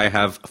anyways because I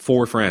have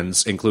 4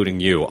 friends, including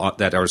you,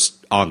 that are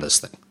on this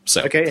thing.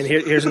 So. Okay, and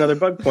here's another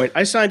bug point.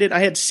 I signed in. I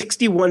had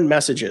 61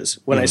 messages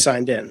when I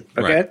signed in.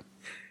 Okay? Right.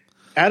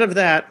 Out of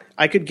that,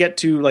 I could get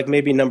to like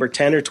maybe number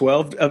 10 or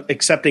 12 of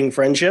accepting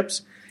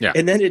friendships. Yeah.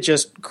 And then it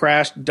just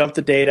crashed, dumped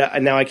the data,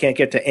 and now I can't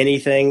get to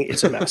anything.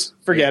 It's a mess.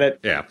 Forget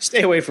it. Yeah.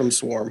 Stay away from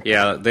Swarm.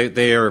 Yeah,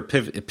 they are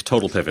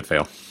total pivot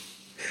fail.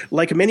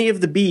 Like many of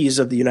the bees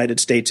of the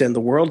United States and the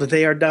world,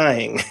 they are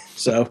dying.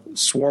 So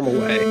swarm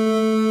away.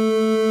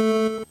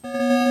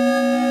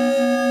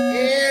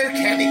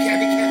 Candy.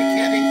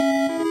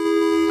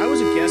 I was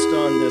a guest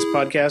on this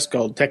podcast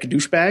called Tech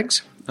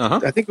Douchebags.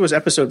 Uh-huh. I think it was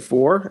episode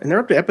 4, and they're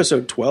up to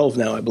episode 12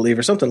 now, I believe,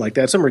 or something like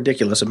that. Some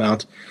ridiculous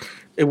amount,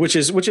 which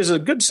is a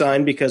good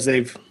sign because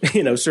they've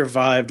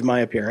survived my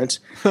appearance,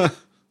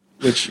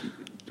 which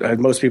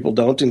most people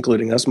don't,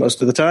 including us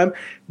most of the time.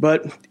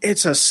 But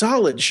it's a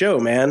solid show,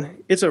 man.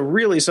 It's a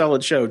really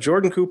solid show.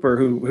 Jordan Cooper,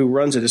 who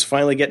runs it, is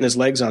finally getting his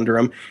legs under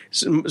him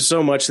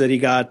so much that he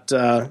got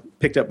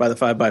picked up by the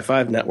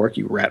 5x5 network,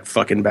 you rat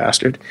fucking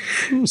bastard.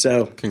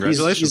 So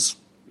congratulations.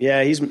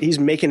 He's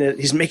making it.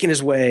 He's making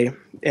his way,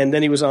 and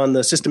then he was on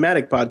the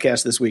Systematic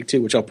podcast this week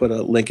too, which I'll put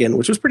a link in,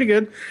 which was pretty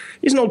good.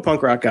 He's an old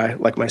punk rock guy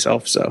like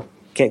myself, so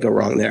can't go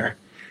wrong there.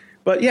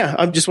 But yeah,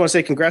 I just want to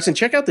say congrats and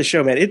check out the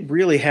show, man. It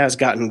really has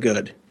gotten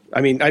good.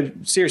 I mean, I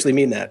seriously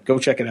mean that. Go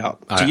check it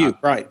out.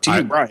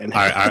 Brian.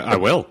 I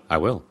will.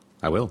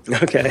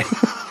 Okay.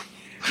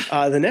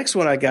 The next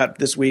one I got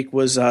this week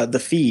was The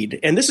Feed.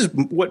 And this is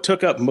what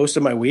took up most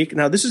of my week.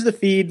 Now, this is The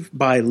Feed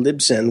by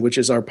Libsyn, which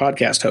is our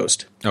podcast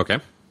host. Okay.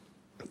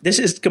 This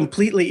is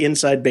completely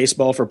inside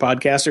baseball for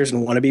podcasters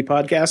and wannabe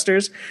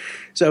podcasters.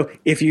 So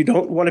if you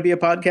don't want to be a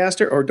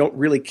podcaster or don't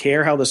really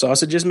care how the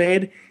sausage is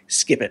made,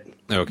 skip it.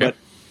 Okay. But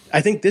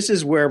I think this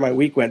is where my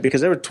week went, because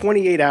there were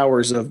 28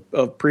 hours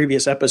of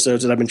previous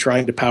episodes that I've been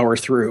trying to power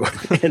through.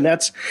 And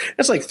that's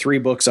like 3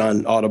 books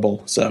on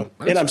Audible. So,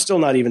 and I'm still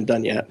not even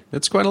done yet.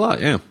 It's quite a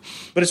lot, yeah.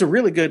 But it's a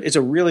really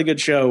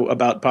good show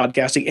about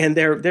podcasting. And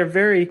they're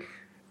very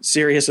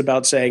serious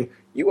about saying,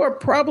 you are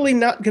probably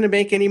not going to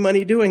make any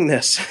money doing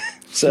this.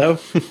 So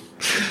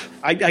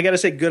I got to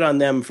say good on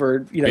them for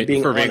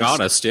being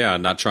honest, yeah,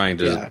 not trying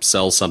to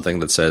sell something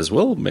that says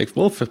we'll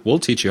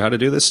teach you how to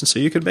do this, and so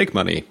you can make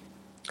money.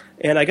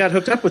 And I got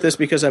hooked up with this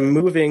because I'm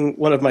moving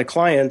one of my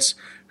clients,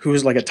 who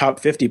is like a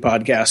top 50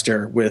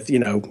 podcaster with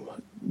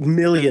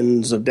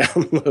millions of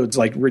downloads,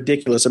 like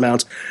ridiculous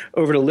amounts,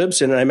 over to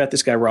Libsyn, and I met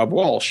this guy Rob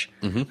Walsh,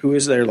 who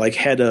is their like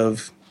head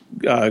of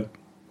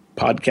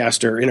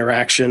podcaster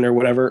interaction or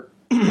whatever.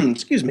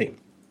 Excuse me,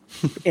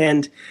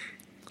 and.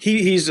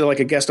 He's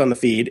like a guest on The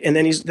Feed, and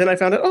then I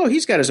found out,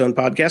 he's got his own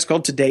podcast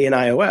called Today in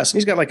iOS, and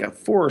he's got like a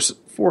 400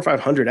 or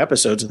 500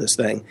 episodes of this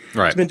thing.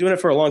 Right. He's been doing it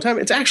for a long time.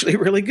 It's actually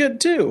really good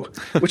too,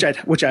 which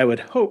I would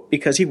hope,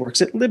 because he works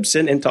at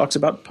Libsyn and talks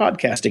about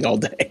podcasting all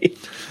day.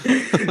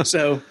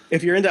 So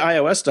if you're into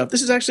iOS stuff,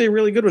 this is actually a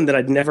really good one that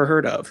I'd never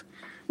heard of.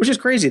 Which is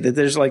crazy that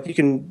there's like you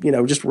can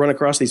just run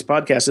across these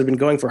podcasts that have been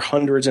going for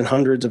hundreds and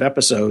hundreds of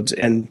episodes,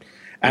 and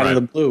out of the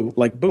blue,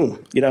 like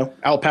boom,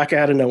 alpaca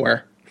out of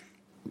nowhere.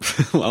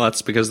 Well,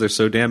 that's because there's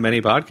so damn many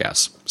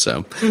podcasts.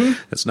 So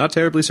it's not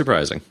terribly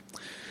surprising.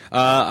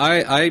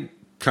 I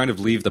kind of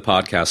leave the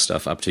podcast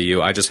stuff up to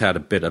you. I just had a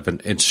bit of an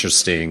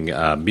interesting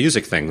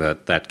music thing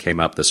that came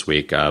up this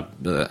week.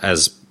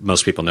 As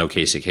most people know,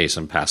 Casey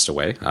Kasem passed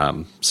away.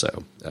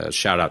 So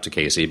shout out to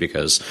Casey,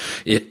 because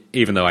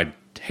even though I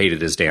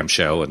hated his damn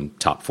show and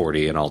Top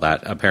 40 and all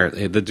that,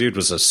 apparently the dude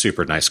was a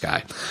super nice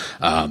guy.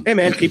 Hey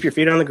man, keep your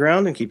feet on the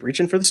ground and keep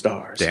reaching for the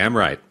stars. Damn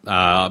right.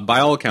 By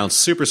all accounts,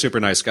 super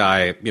nice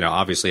guy.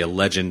 Obviously a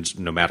legend,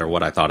 no matter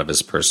what I thought of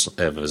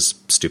his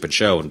stupid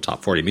show and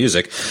Top 40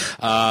 music.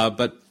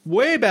 But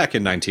way back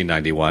in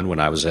 1991, when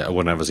I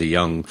was a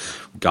young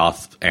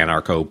goth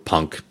anarcho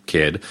punk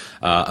kid,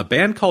 a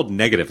band called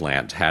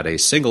Negativland had a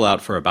single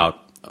out for about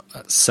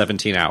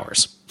 17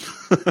 hours.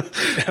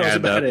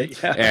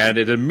 And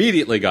it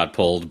immediately got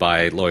pulled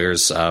by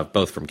lawyers,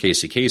 both from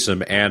Casey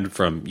Kasem and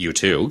from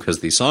U2, because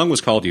the song was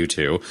called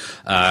U2,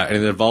 and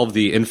it involved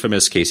the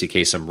infamous Casey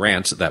Kasem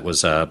rant that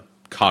was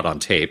caught on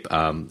tape.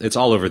 It's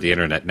all over the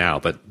internet now,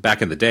 but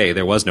back in the day,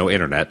 there was no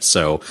internet,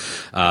 so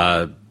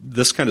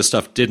this kind of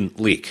stuff didn't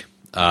leak.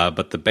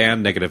 But the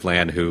band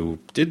Negativland, who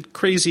did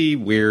crazy,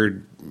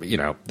 weird,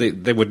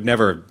 they would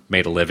never have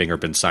made a living or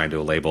been signed to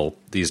a label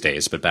these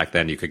days. But back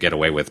then you could get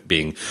away with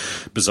being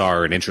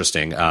bizarre and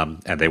interesting, and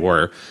they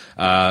were.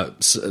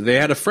 So they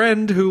had a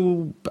friend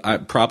who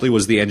probably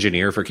was the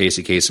engineer for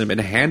Casey Kasem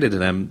and handed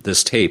them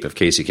this tape of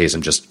Casey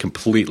Kasem just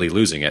completely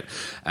losing it.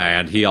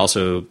 And he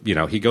also,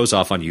 he goes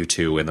off on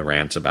U2 in the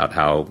rant about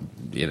how,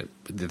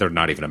 they're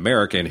not even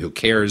American. Who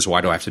cares?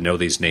 Why do I have to know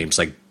these names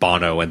like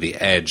Bono and The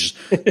Edge?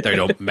 They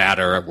don't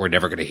matter. We're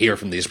never going to hear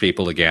from these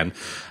people again.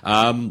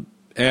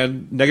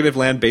 And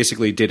Negativland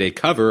basically did a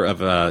cover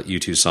of a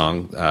U2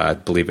 song. I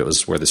believe it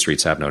was Where the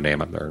Streets Have No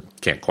Name, or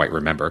can't quite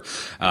remember.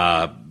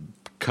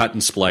 Cut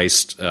and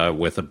spliced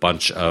with a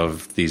bunch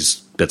of these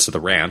bits of the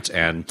rant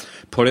and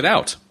put it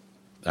out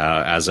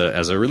as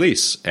a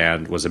release,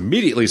 and was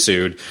immediately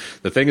sued.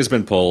 The thing has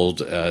been pulled,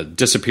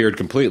 disappeared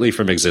completely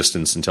from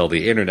existence until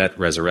the internet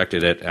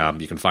resurrected it.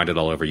 You can find it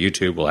all over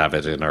YouTube. We'll have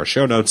it in our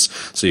show notes,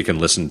 so you can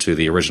listen to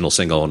the original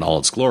single in all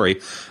its glory.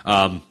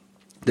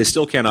 They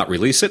still cannot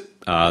release it.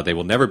 They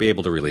will never be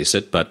able to release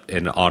it, but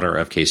in honor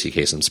of Casey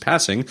Kasem's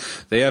passing,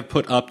 they have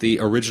put up the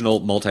original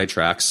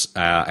multi-tracks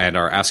and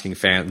are asking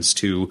fans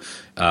to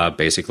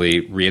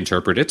basically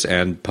reinterpret it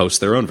and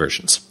post their own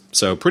versions.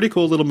 So pretty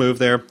cool little move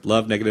there.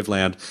 Love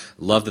Negativland.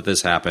 Love that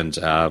this happened.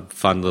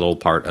 Fun little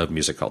part of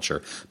music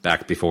culture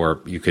back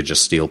before you could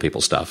just steal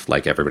people's stuff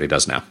like everybody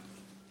does now.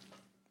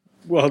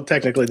 Well,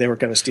 technically, they were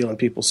kind of stealing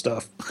people's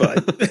stuff,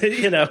 but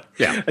Yeah.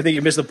 I think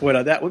you missed the point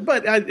on that one.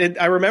 But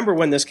I remember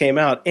when this came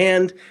out,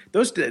 and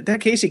that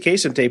Casey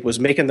Kasem tape was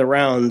making the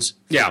rounds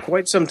for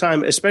quite some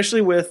time,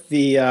 especially with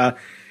the.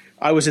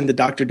 I was in the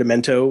Dr.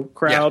 Demento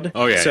crowd. Yeah.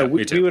 Oh yeah. So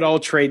we would all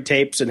trade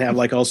tapes and have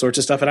like all sorts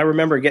of stuff. And I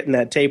remember getting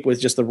that tape with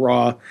just the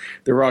raw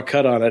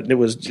cut on it, and it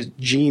was just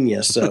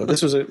genius. So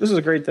this was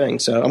a great thing.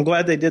 So I'm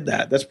glad they did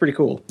that. That's pretty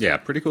cool. Yeah,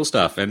 pretty cool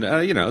stuff. And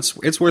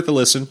it's worth a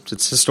listen.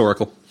 It's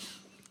historical.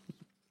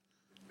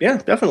 Yeah,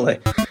 definitely.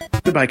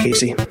 Goodbye,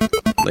 Casey.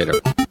 Later.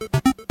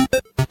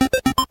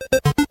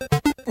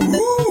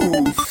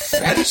 Ooh,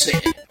 fancy.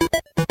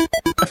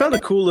 I found a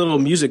cool cool little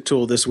music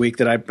tool this week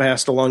that I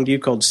passed along to you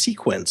called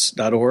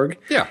sequence.org.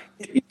 Yeah.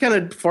 You kind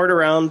of fart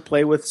around,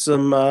 play with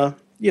some,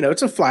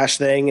 it's a Flash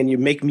thing, and you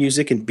make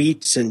music and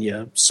beats, and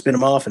you spin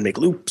them off and make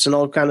loops and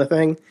all kind of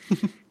thing.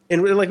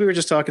 And like we were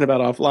just talking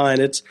about offline,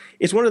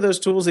 it's one of those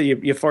tools that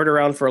you fart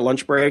around for a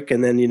lunch break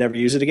and then you never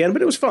use it again.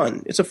 But it was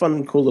fun. It's a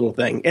fun, cool little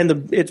thing,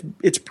 and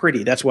it's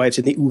pretty. That's why it's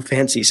in the ooh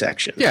fancy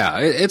section. Yeah,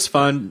 it's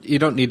fun. You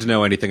don't need to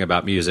know anything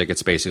about music.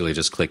 It's basically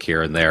just click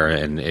here and there,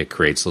 and it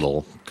creates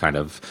little kind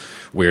of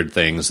weird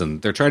things.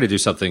 And they're trying to do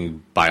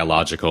something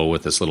biological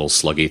with this little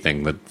sluggy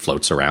thing that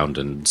floats around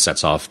and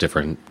sets off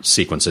different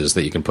sequences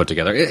that you can put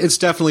together. It's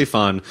definitely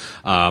fun.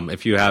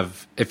 If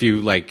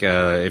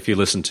you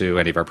listen to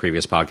any of our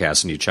previous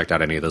podcasts and you checked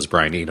out any of those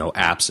Brian Eno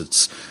apps,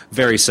 it's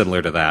very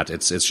similar to that.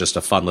 It's just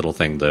a fun little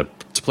thing to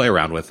play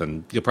around with,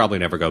 and you'll probably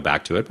never go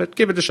back to it, but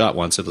give it a shot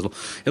once.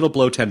 It'll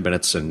blow 10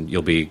 minutes and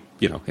you'll be,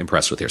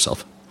 impressed with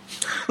yourself.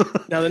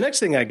 Now the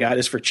next thing I got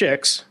is for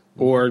chicks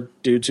or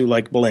dudes who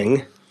like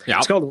bling. Yeah.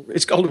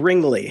 It's called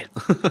Ringly.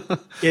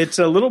 It's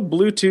a little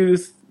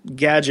Bluetooth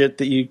gadget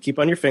that you keep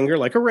on your finger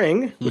like a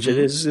ring, which it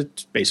is.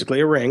 It's basically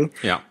a ring.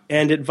 Yeah.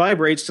 And it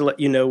vibrates to let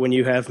you know when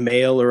you have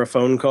mail or a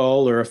phone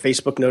call or a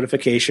Facebook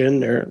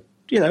notification or,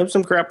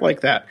 some crap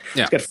like that.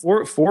 Yeah. It's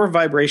got four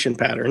vibration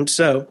patterns,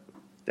 so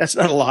that's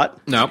not a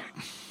lot. No.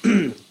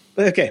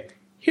 Okay,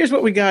 here's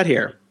what we got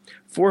here.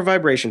 4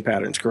 vibration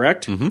patterns,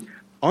 correct? Mm-hmm.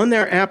 On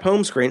their app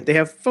home screen, they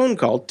have phone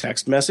call,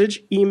 text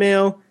message,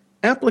 email,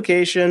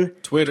 application,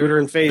 Twitter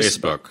and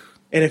Facebook.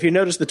 And if you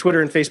notice, the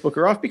Twitter and Facebook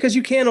are off because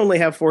you can only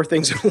have 4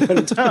 things at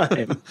one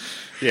time.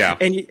 Yeah.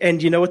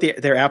 And you know what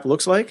their app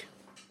looks like?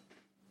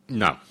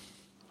 No.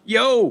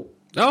 Yo!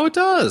 Oh, it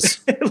does.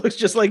 It looks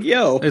just like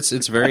Yo.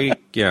 It's very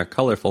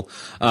colorful,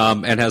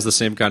 and has the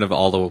same kind of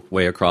all the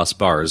way across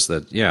bars.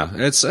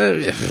 It's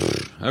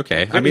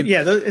okay.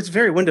 It's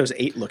very Windows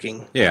 8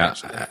 looking. Yeah,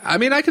 actually. I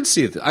mean, I can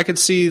see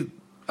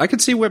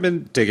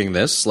women digging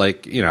this.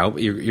 Like,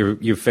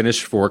 you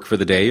finish work for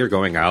the day, you're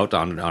going out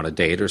on a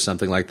date or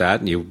something like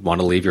that, and you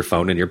want to leave your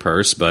phone in your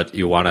purse, but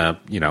you want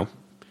to,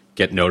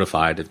 get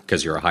notified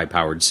because you're a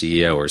high-powered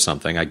CEO or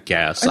something, I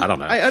guess. I don't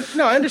know.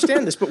 I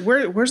understand this, but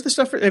where's the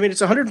stuff for? I mean,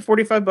 it's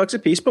 $145 a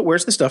piece, but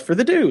where's the stuff for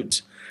the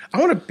dudes? I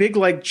want a big,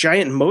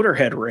 giant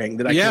Motorhead ring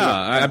that I can. Yeah,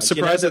 I'm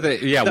surprised that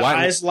the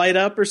eyes light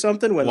up or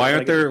something. Why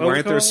aren't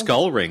there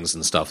skull rings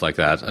and stuff like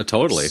that?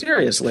 Totally.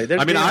 Seriously,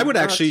 I would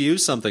actually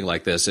use something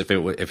like this if it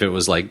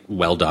was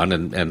well done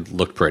and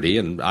looked pretty.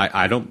 And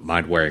I don't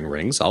mind wearing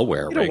rings. I'll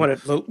wear a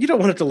ring. You don't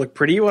want it to look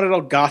pretty. You want it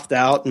all gothed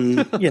out and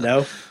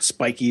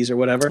spikies or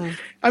whatever.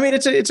 I mean,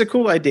 it's a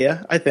cool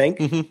idea, I think.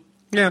 Mm-hmm.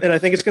 Yeah, and I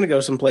think it's going to go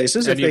some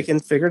places if they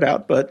can figure it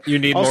out. But you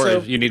need more.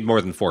 You need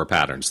more than 4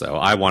 patterns, though.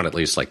 I want at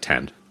least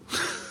 10.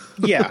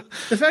 Yeah,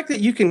 the fact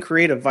that you can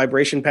create a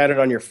vibration pattern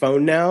on your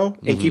phone now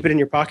and keep it in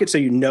your pocket so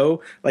you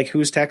know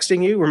who's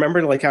texting you. Remember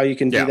how you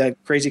can do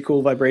that crazy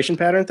cool vibration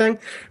pattern thing?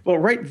 Well,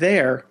 right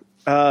there,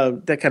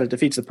 that kind of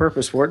defeats the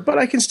purpose for it. But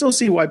I can still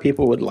see why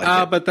people would like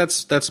it. But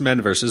that's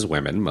men versus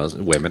women. Most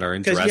women are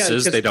in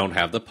dresses. They don't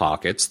have the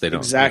pockets. They don't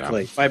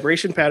exactly.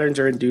 Vibration patterns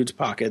are in dudes'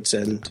 pockets,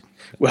 and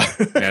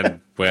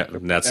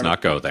let's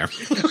not go there.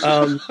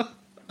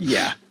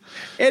 Yeah.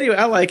 Anyway,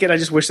 I like it. I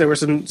just wish there were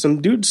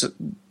some dudes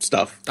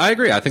stuff. I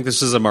agree. I think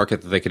this is a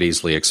market that they could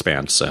easily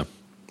expand. So,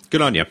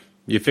 good on you.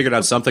 You figured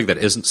out something that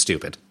isn't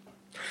stupid.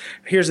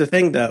 Here's the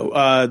thing,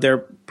 though. They're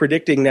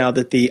predicting now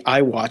that the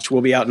iWatch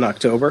will be out in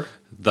October.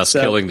 Thus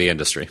killing the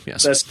industry,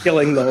 yes. Thus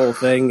killing the whole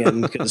thing,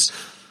 and because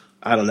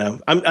I don't know,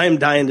 I'm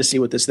dying to see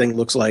what this thing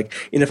looks like,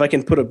 and if I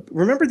can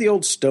remember the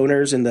old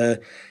stoners in the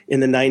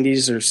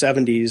 90s or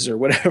 70s or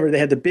whatever, they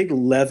had the big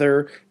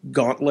leather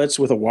gauntlets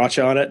with a watch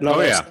on it and all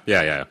that stuff.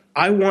 Yeah.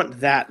 I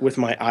want that with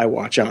my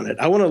iWatch on it.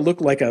 I want to look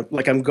like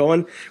I'm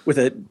going with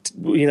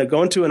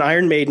going to an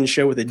Iron Maiden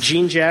show with a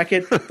jean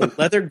jacket, the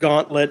leather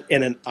gauntlet,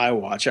 and an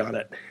iWatch on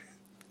it.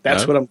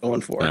 That's what I'm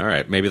going for. All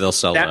right, maybe they'll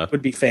sell that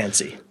would be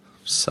fancy.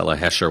 Sell a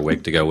Hesher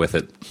wig to go with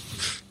it.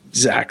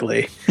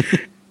 Exactly.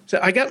 So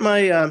I got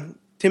my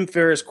Tim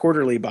Ferriss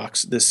quarterly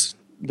box this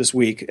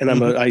week, and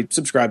I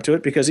subscribe to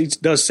it because he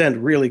does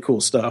send really cool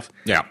stuff.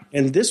 Yeah.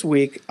 And this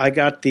week I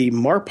got the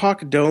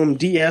Marpoc Dome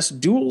DS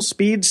dual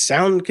speed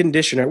sound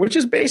conditioner, which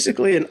is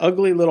basically an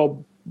ugly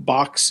little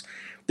box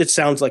that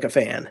sounds like a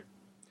fan.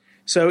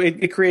 So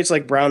it creates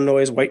brown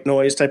noise, white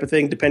noise type of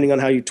thing, depending on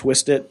how you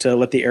twist it to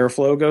let the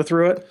airflow go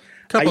through it.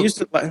 Go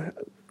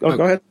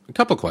ahead. A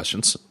couple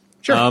questions.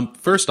 Sure.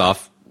 First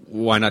off,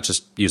 why not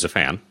just use a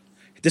fan?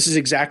 This is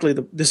exactly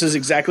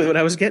what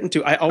I was getting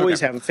to. I always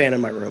have a fan in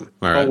my room,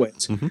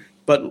 always. Mm-hmm.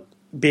 But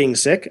being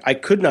sick, I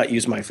could not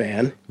use my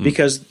fan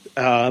because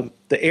the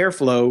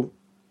airflow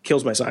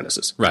kills my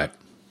sinuses. Right.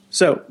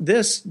 So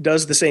this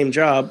does the same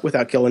job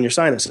without killing your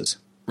sinuses.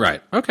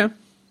 Right. Okay.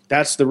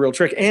 That's the real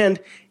trick, and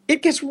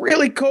It gets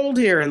really cold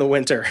here in the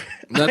winter.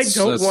 I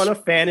don't want a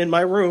fan in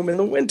my room in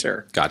the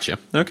winter. Gotcha.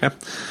 Okay.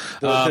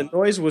 The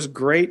noise was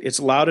great. It's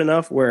loud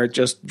enough where it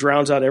just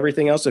drowns out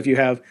everything else. If you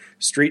have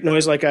street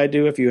noise like I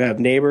do, if you have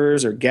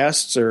neighbors or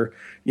guests or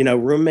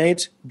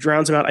roommates,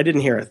 drowns them out. I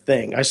didn't hear a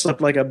thing. I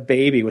slept like a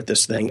baby with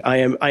this thing. I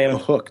am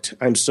hooked.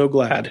 I'm so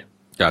glad.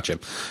 Gotcha.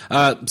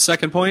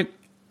 Second point.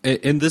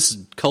 In this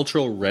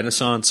cultural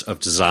renaissance of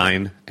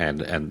design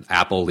and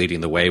Apple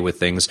leading the way with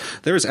things,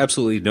 there is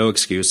absolutely no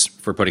excuse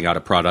for putting out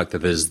a product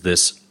that is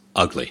this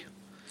ugly.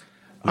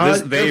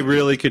 They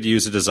really could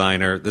use a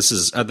designer. This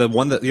is the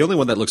only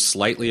one that looks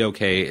slightly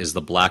okay is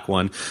the black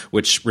one,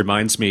 which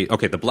reminds me.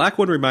 Okay, the black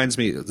one reminds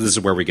me. This is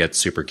where we get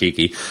super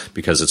geeky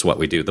because it's what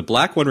we do. The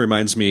black one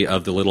reminds me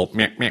of the little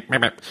meh, meh, meh,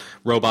 meh,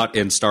 robot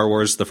in Star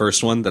Wars, the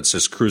first one that's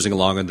just cruising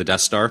along on the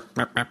Death Star,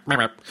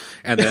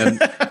 and then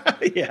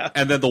yeah,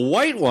 and then the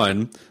white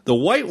one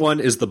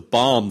is the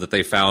bomb that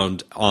they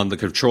found on the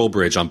control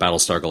bridge on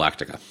Battlestar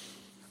Galactica.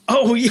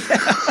 Oh yeah.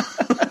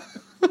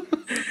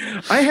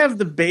 I have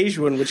the beige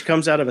one, which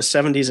comes out of a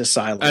 70s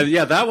asylum.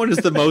 Yeah, that one is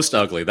the most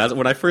ugly.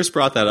 When I first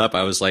brought that up,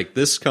 I was like,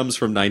 this comes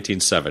from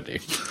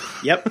 1970.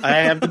 Yep, I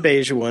have the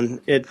beige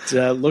one. It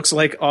looks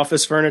like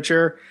office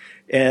furniture,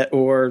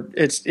 or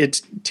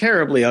it's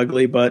terribly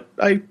ugly, but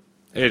it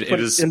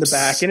is in the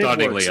back, and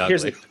it works.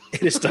 Ugly.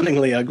 It is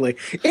stunningly ugly.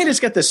 And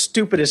it's got the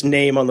stupidest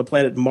name on the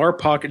planet,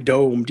 Marpak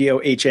Dome,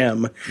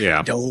 D-O-H-M.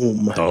 Yeah.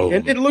 Dome.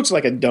 It looks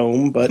like a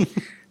dome, but...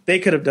 They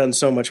could have done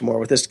so much more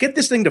with this. Get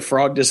this thing to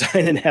Frog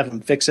Design and have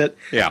them fix it.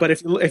 Yeah. But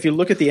if you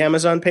look at the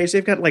Amazon page,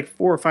 they've got like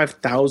 4,000 or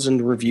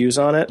 5,000 reviews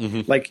on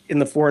it, like in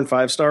the 4 and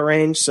 5 star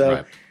range. So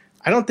right.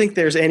 I don't think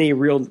there's any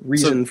real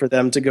reason for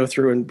them to go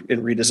through and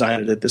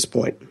redesign it at this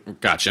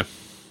point. Gotcha.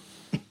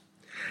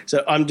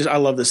 So I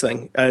love this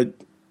thing.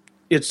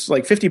 It's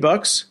like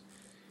 $50.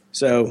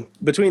 So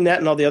between that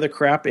and all the other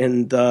crap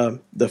in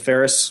the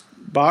Ferris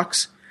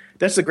box.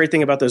 That's the great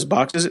thing about those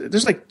boxes.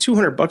 There's like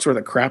 $200 worth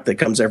of crap that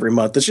comes every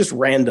month. It's just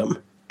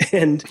random.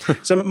 And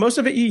most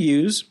of it you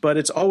use, but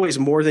it's always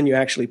more than you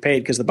actually paid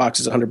because the box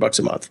is $100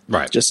 a month.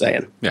 Right. Just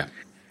saying. Yeah.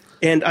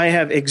 And I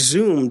have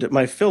exhumed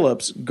my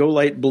Philips Go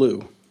Light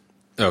Blue.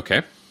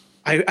 Okay.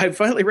 I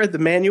finally read the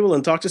manual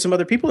and talked to some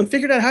other people and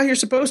figured out how you're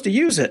supposed to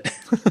use it.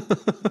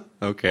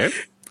 Okay.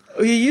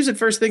 You use it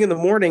first thing in the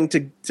morning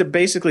to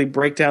basically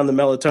break down the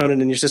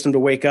melatonin in your system to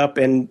wake up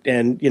and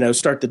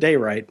start the day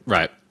right.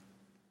 Right.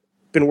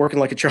 Been working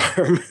like a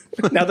charm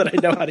now that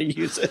I know how to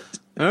use it.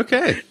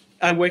 Okay.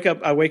 I wake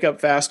up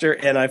faster,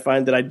 and I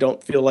find that I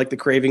don't feel like the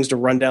cravings to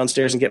run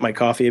downstairs and get my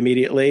coffee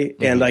immediately,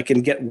 and I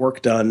can get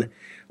work done.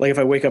 Like if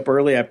I wake up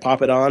early, I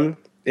pop it on,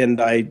 and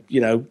I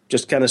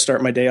just kind of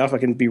start my day off. I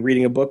can be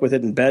reading a book with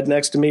it in bed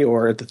next to me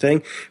or at the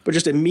thing, but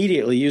just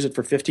immediately use it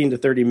for 15 to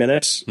 30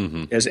 minutes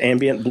as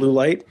ambient blue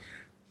light.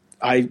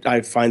 I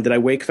find that I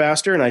wake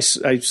faster and I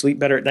sleep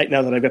better at night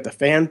now that I've got the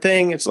fan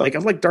thing. It's like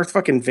I'm like Darth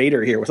fucking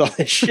Vader here with all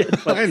this shit.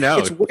 But I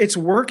know. It's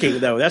working,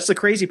 though. That's the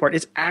crazy part.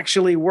 It's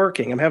actually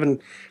working. I'm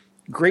having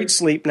great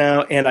sleep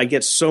now, and I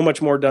get so much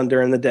more done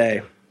during the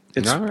day.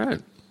 It's, all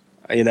right.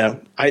 I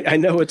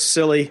know it's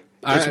silly.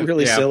 It's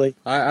really silly.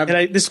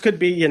 This could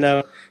be,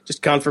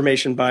 just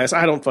confirmation bias.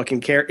 I don't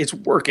fucking care. It's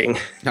working.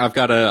 I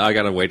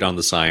gotta wait on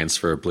the science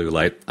for blue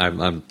light.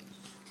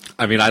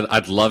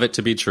 I'd love it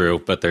to be true,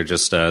 but they're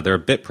just they're a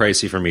bit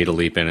pricey for me to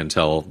leap in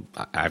until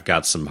I've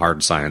got some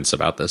hard science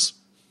about this.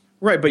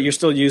 Right, but you're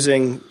still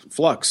using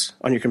Flux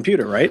on your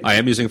computer, right? I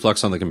am using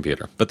Flux on the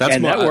computer, but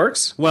that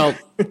works. Well,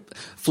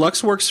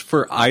 Flux works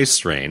for eye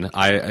strain.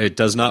 It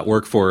does not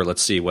work for.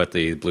 Let's see what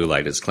the blue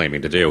light is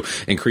claiming to do: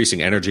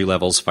 increasing energy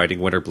levels, fighting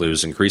winter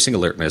blues, increasing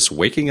alertness,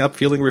 waking up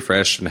feeling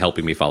refreshed, and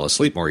helping me fall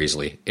asleep more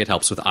easily. It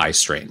helps with eye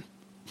strain.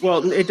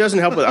 Well, it doesn't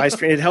help with eye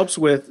strain. It helps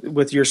with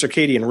your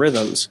circadian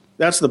rhythms.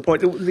 That's the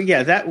point.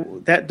 Yeah,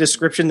 that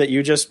description that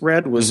you just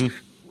read was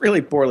really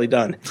poorly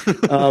done.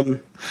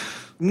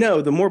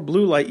 No, the more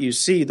blue light you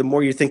see, the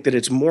more you think that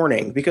it's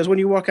morning. Because when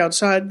you walk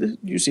outside,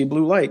 you see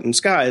blue light and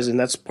skies, and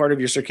that's part of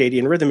your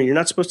circadian rhythm. And you're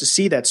not supposed to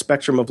see that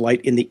spectrum of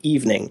light in the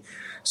evening.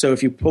 So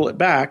if you pull it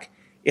back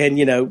and,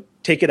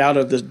 take it out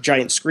of the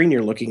giant screen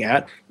you're looking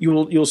at,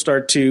 you'll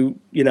start to,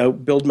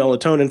 build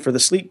melatonin for the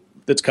sleep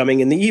that's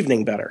coming in the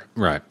evening better.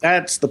 Right.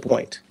 That's the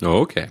point.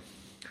 Oh, okay.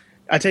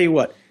 I tell you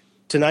what,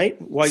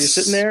 tonight, while you're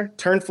sitting there,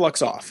 turn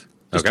Flux off.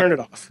 Just turn it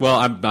off. Well,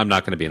 I'm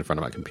not going to be in front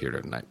of my computer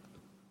tonight.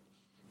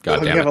 God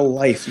damn it. You have a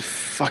life, you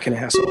fucking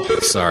asshole.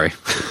 Sorry.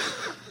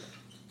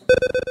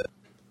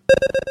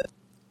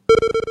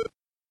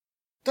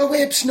 The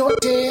web's not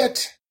dead.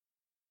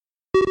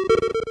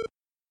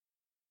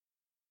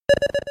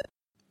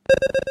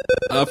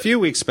 A few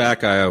weeks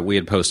back, we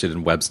had posted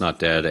in Web's Not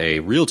Dead a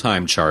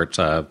real-time chart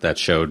that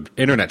showed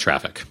internet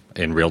traffic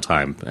in real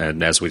time.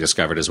 And as we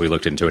discovered, as we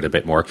looked into it a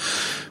bit more,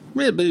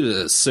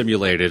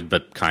 simulated,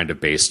 but kind of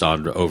based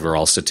on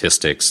overall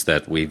statistics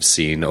that we've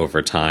seen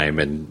over time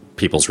and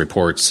people's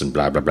reports and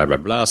blah, blah, blah, blah,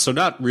 blah. So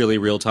not really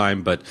real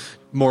time, but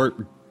more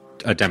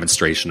a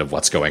demonstration of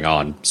what's going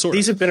on.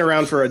 These have been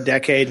around for a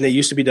decade, and they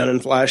used to be done in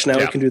Flash. Now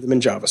we can do them in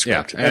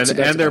JavaScript. Yeah,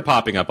 and they're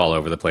popping up all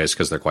over the place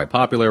because they're quite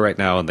popular right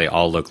now, and they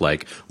all look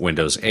like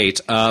Windows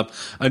 8. A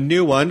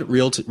new one,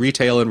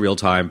 Retail in Real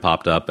Time,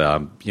 popped up.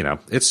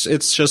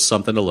 It's just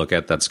something to look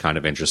at that's kind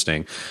of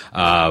interesting.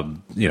 All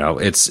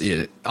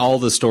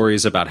the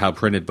stories about how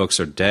printed books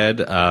are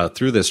dead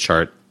through this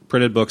chart.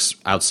 Printed books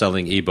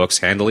outselling ebooks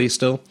handily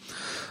still.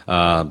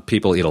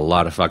 People eat a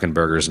lot of fucking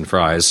burgers and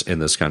fries in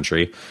this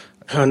country.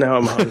 Oh, now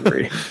I'm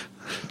hungry.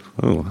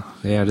 Oh,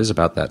 yeah, it is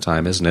about that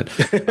time, isn't it?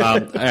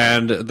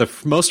 And the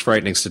most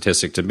frightening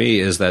statistic to me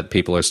is that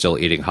people are still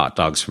eating hot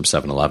dogs from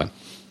 7-Eleven.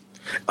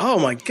 Oh,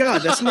 my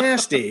God, that's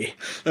nasty.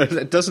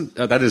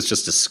 That is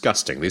just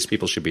disgusting. These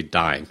people should be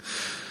dying.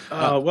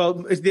 Well,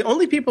 the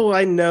only people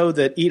I know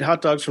that eat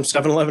hot dogs from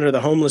 7-Eleven are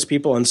the homeless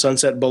people on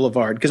Sunset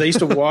Boulevard. Because I used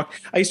to work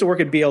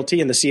at BLT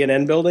in the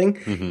CNN building,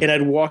 and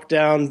I'd walk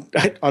down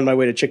on my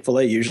way to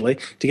Chick-fil-A usually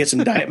to get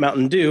some Diet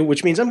Mountain Dew,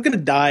 which means I'm going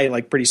to die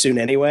like pretty soon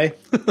anyway.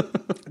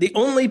 The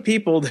only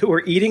people that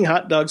were eating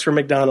hot dogs from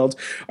McDonald's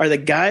are the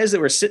guys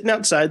that were sitting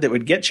outside that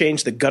would get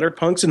changed, the gutter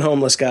punks and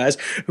homeless guys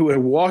who would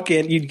walk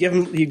in. You'd give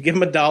them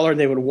 $1, and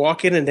they would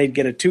walk in and they'd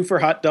get a 2 for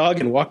hot dog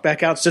and walk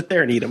back out, sit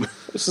there and eat them.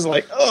 This is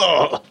like,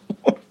 oh.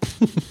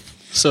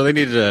 So they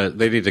need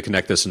to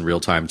connect this in real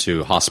time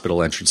to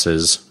hospital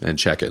entrances and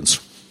check-ins.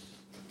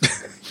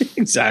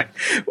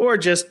 Exactly. Or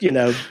just,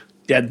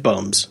 dead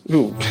bums.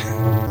 Ooh.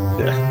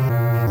 Yeah.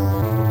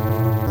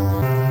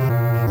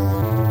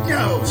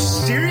 Yo,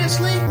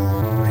 seriously?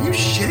 Are you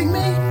shitting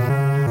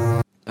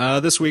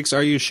me? This week's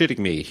Are You Shitting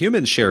Me?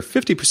 Humans share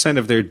 50%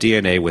 of their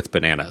DNA with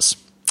bananas.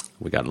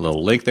 We got a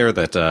little link there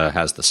that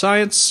has the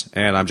science,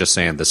 and I'm just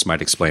saying this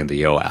might explain the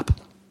Yo app.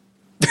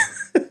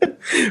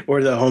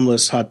 Or the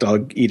homeless hot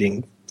dog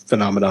eating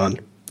phenomenon.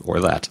 Or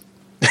that.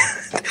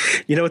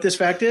 You know what this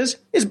fact is?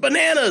 It's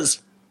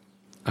bananas.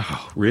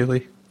 Oh,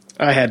 really?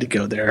 I had to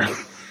go there.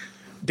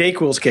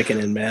 Dayquil's kicking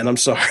in, man. I'm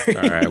sorry.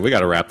 All right, we got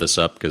to wrap this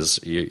up because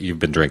you've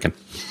been drinking.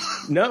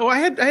 No, I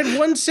had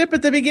one sip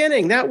at the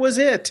beginning. That was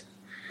it.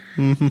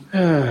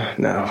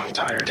 Mm-hmm. No, I'm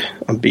tired.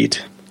 I'm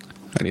beat.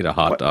 I need a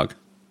hot dog.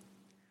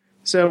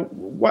 So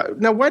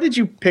why did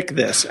you pick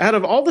this? Out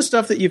of all the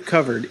stuff that you've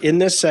covered in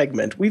this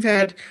segment, we've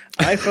had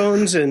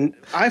iPhones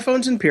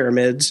and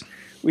pyramids.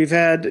 We've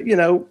had,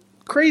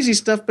 crazy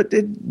stuff, but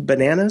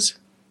bananas?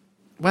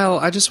 Well,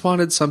 I just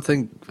wanted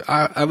something.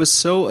 I was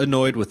so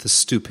annoyed with the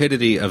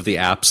stupidity of the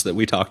apps that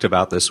we talked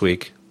about this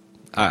week.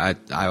 I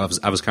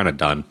was kind of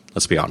done,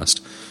 let's be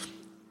honest.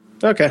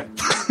 Okay.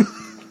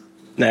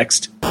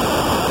 Next.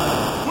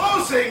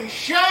 Closing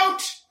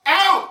shout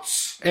outs!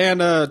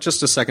 And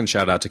just a second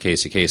shout out to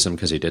Casey Kasem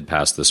because he did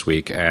pass this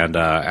week. And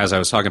as I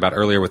was talking about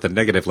earlier with the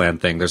Negative Land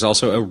thing, there's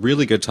also a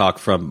really good talk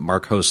from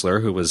Mark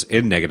Hosler, who was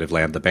in Negative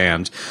Land, the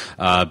band,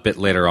 a bit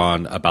later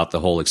on about the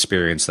whole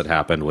experience that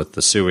happened with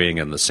the suing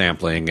and the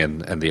sampling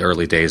and the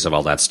early days of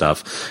all that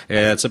stuff.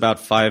 It's about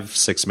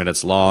 5-6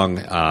 minutes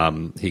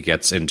long. He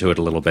gets into it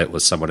a little bit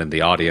with someone in the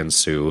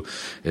audience who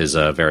is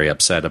very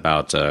upset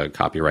about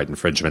copyright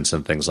infringements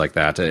and things like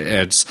that.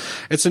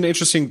 It's an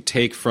interesting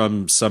take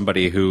from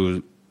somebody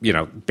who,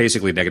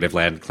 basically Negative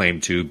Land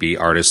claimed to be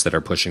artists that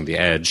are pushing the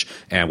edge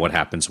and what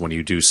happens when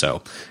you do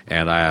so.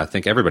 And I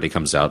think everybody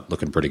comes out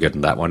looking pretty good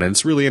in that one. And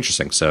it's really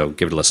interesting. So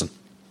give it a listen.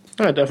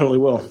 I definitely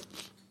will.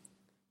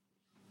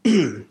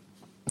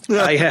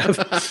 I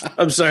have.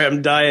 I'm sorry.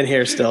 I'm dying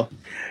here still.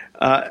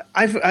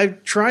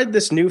 I've tried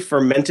this new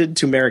fermented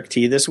turmeric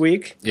tea this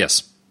week.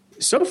 Yes.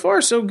 So far,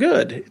 so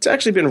good. It's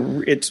actually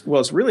been, it's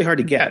really hard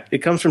to get. It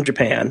comes from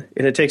Japan,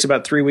 and it takes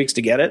about 3 weeks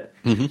to get it.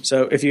 Mm-hmm.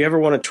 So if you ever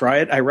want to try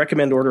it, I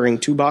recommend ordering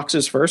 2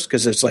 boxes first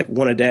because it's like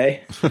one a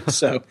day.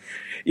 So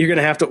you're going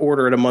to have to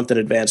order it a month in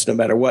advance no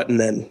matter what, and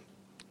then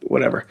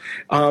whatever.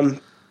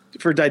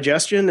 For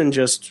digestion and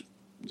just,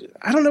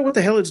 I don't know what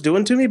the hell it's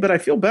doing to me, but I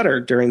feel better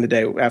during the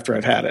day after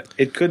I've had it.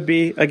 It could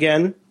be,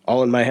 again,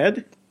 all in my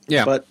head.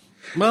 Yeah. But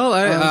well,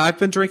 I've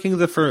been drinking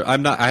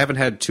I haven't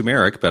had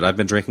turmeric, but I've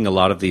been drinking a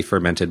lot of the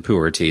fermented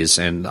pu'er teas,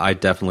 and I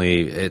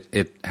definitely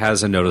it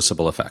has a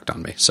noticeable effect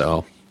on me.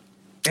 So,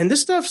 and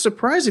this stuff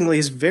surprisingly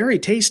is very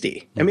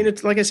tasty. I mean,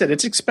 it's like I said,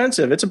 it's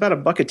expensive. It's about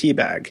 $1 a tea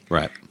bag,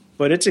 right?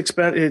 But it's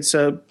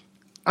expensive.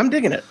 I'm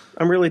digging it.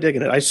 I'm really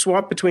digging it. I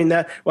swap between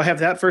that. Well, I have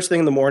that first thing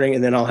in the morning,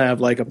 and then I'll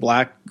have like a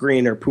black,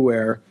 green, or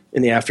pu'er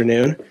in the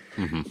afternoon.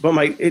 Mm-hmm.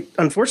 But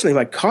unfortunately,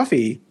 my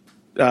coffee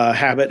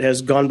habit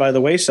has gone by the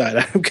wayside.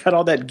 I've got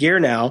all that gear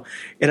now,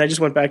 and I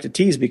just went back to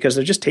teas because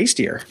they're just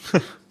tastier.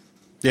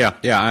 Yeah.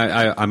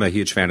 I'm a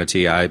huge fan of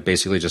tea. I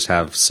basically just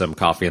have some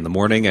coffee in the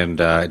morning, and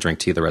I drink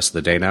tea the rest of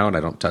the day now, and I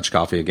don't touch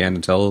coffee again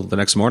until the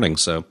next morning.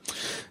 So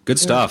good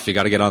stuff. You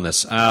got to get on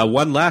this.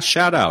 One last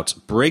shout out.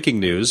 Breaking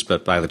news,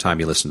 but by the time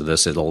you listen to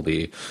this, it'll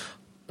be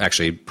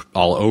actually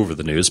all over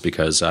the news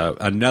because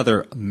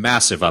another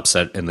massive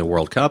upset in the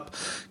World Cup.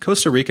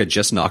 Costa Rica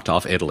just knocked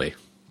off Italy.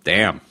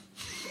 Damn.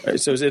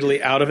 So is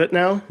Italy out of it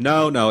now?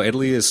 No.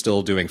 Italy is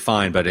still doing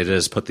fine, but it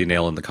has put the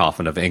nail in the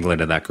coffin of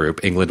England in that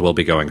group. England will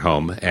be going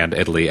home, and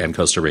Italy and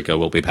Costa Rica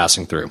will be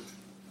passing through.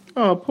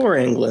 Oh, poor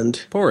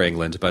England. Poor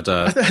England, but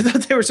I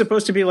thought they were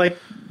supposed to be like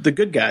the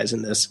good guys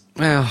in this.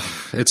 well,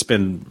 it's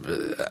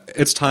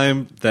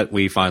time that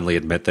we finally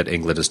admit that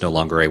England is no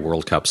longer a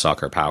World Cup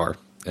soccer power.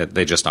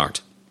 They just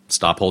aren't.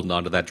 Stop holding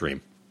on to that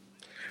dream.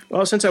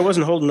 Well, since I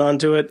wasn't holding on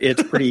to it,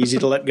 it's pretty easy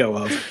to let go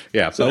of.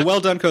 Yeah, so well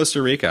done,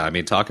 Costa Rica. I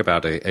mean, talk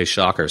about a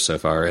shocker so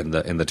far in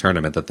the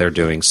tournament that they're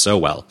doing so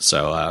well.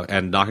 So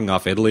and knocking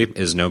off Italy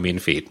is no mean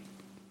feat.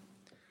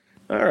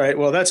 All right,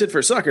 well, that's it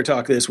for Soccer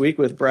Talk this week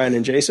with Brian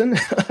and Jason.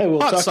 I will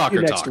Hot talk to soccer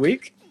you next talk.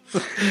 week.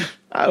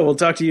 I will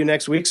talk to you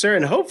next week, sir,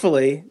 and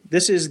hopefully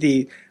this is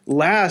the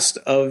last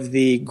of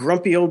the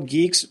Grumpy Old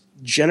Geeks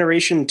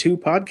Generation 2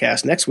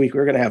 podcast. Next week,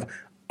 we're going to have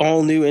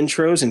all new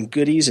intros and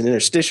goodies and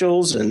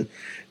interstitials and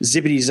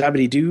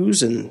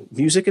zibbity-zabbity-doos and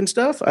music and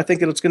stuff. I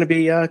think it's going to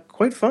be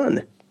quite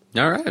fun.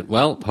 All right.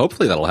 Well,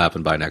 hopefully that'll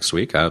happen by next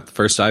week.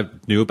 First, I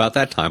knew about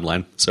that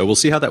timeline, so we'll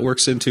see how that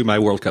works into my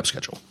World Cup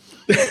schedule.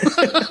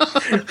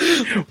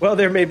 Well,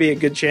 there may be a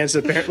good chance,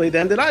 apparently,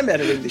 then, that I'm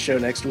editing the show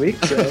next week,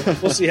 so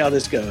we'll see how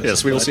this goes.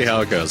 Yes, we will see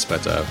how it goes.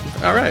 But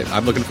all right,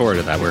 I'm looking forward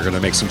to that. We're going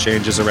to make some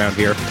changes around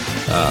here.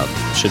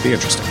 Should be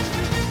interesting.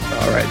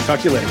 All right, talk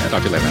to you later, man.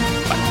 Talk to you later,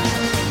 man. Bye.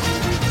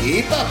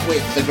 Keep up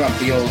with the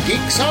Grumpy Old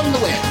Geeks on the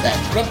web at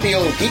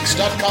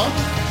grumpyoldgeeks.com,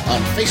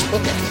 on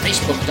Facebook at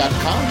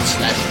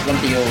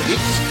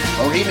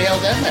facebook.com/grumpyoldgeeks, or email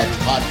them at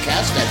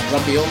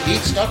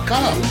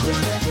podcast@grumpyoldgeeks.com.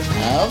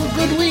 Have a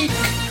good week.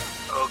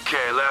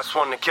 Okay, last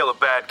one to kill a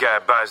bad guy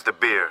buys the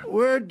beer.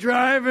 We're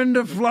driving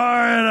to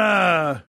Florida.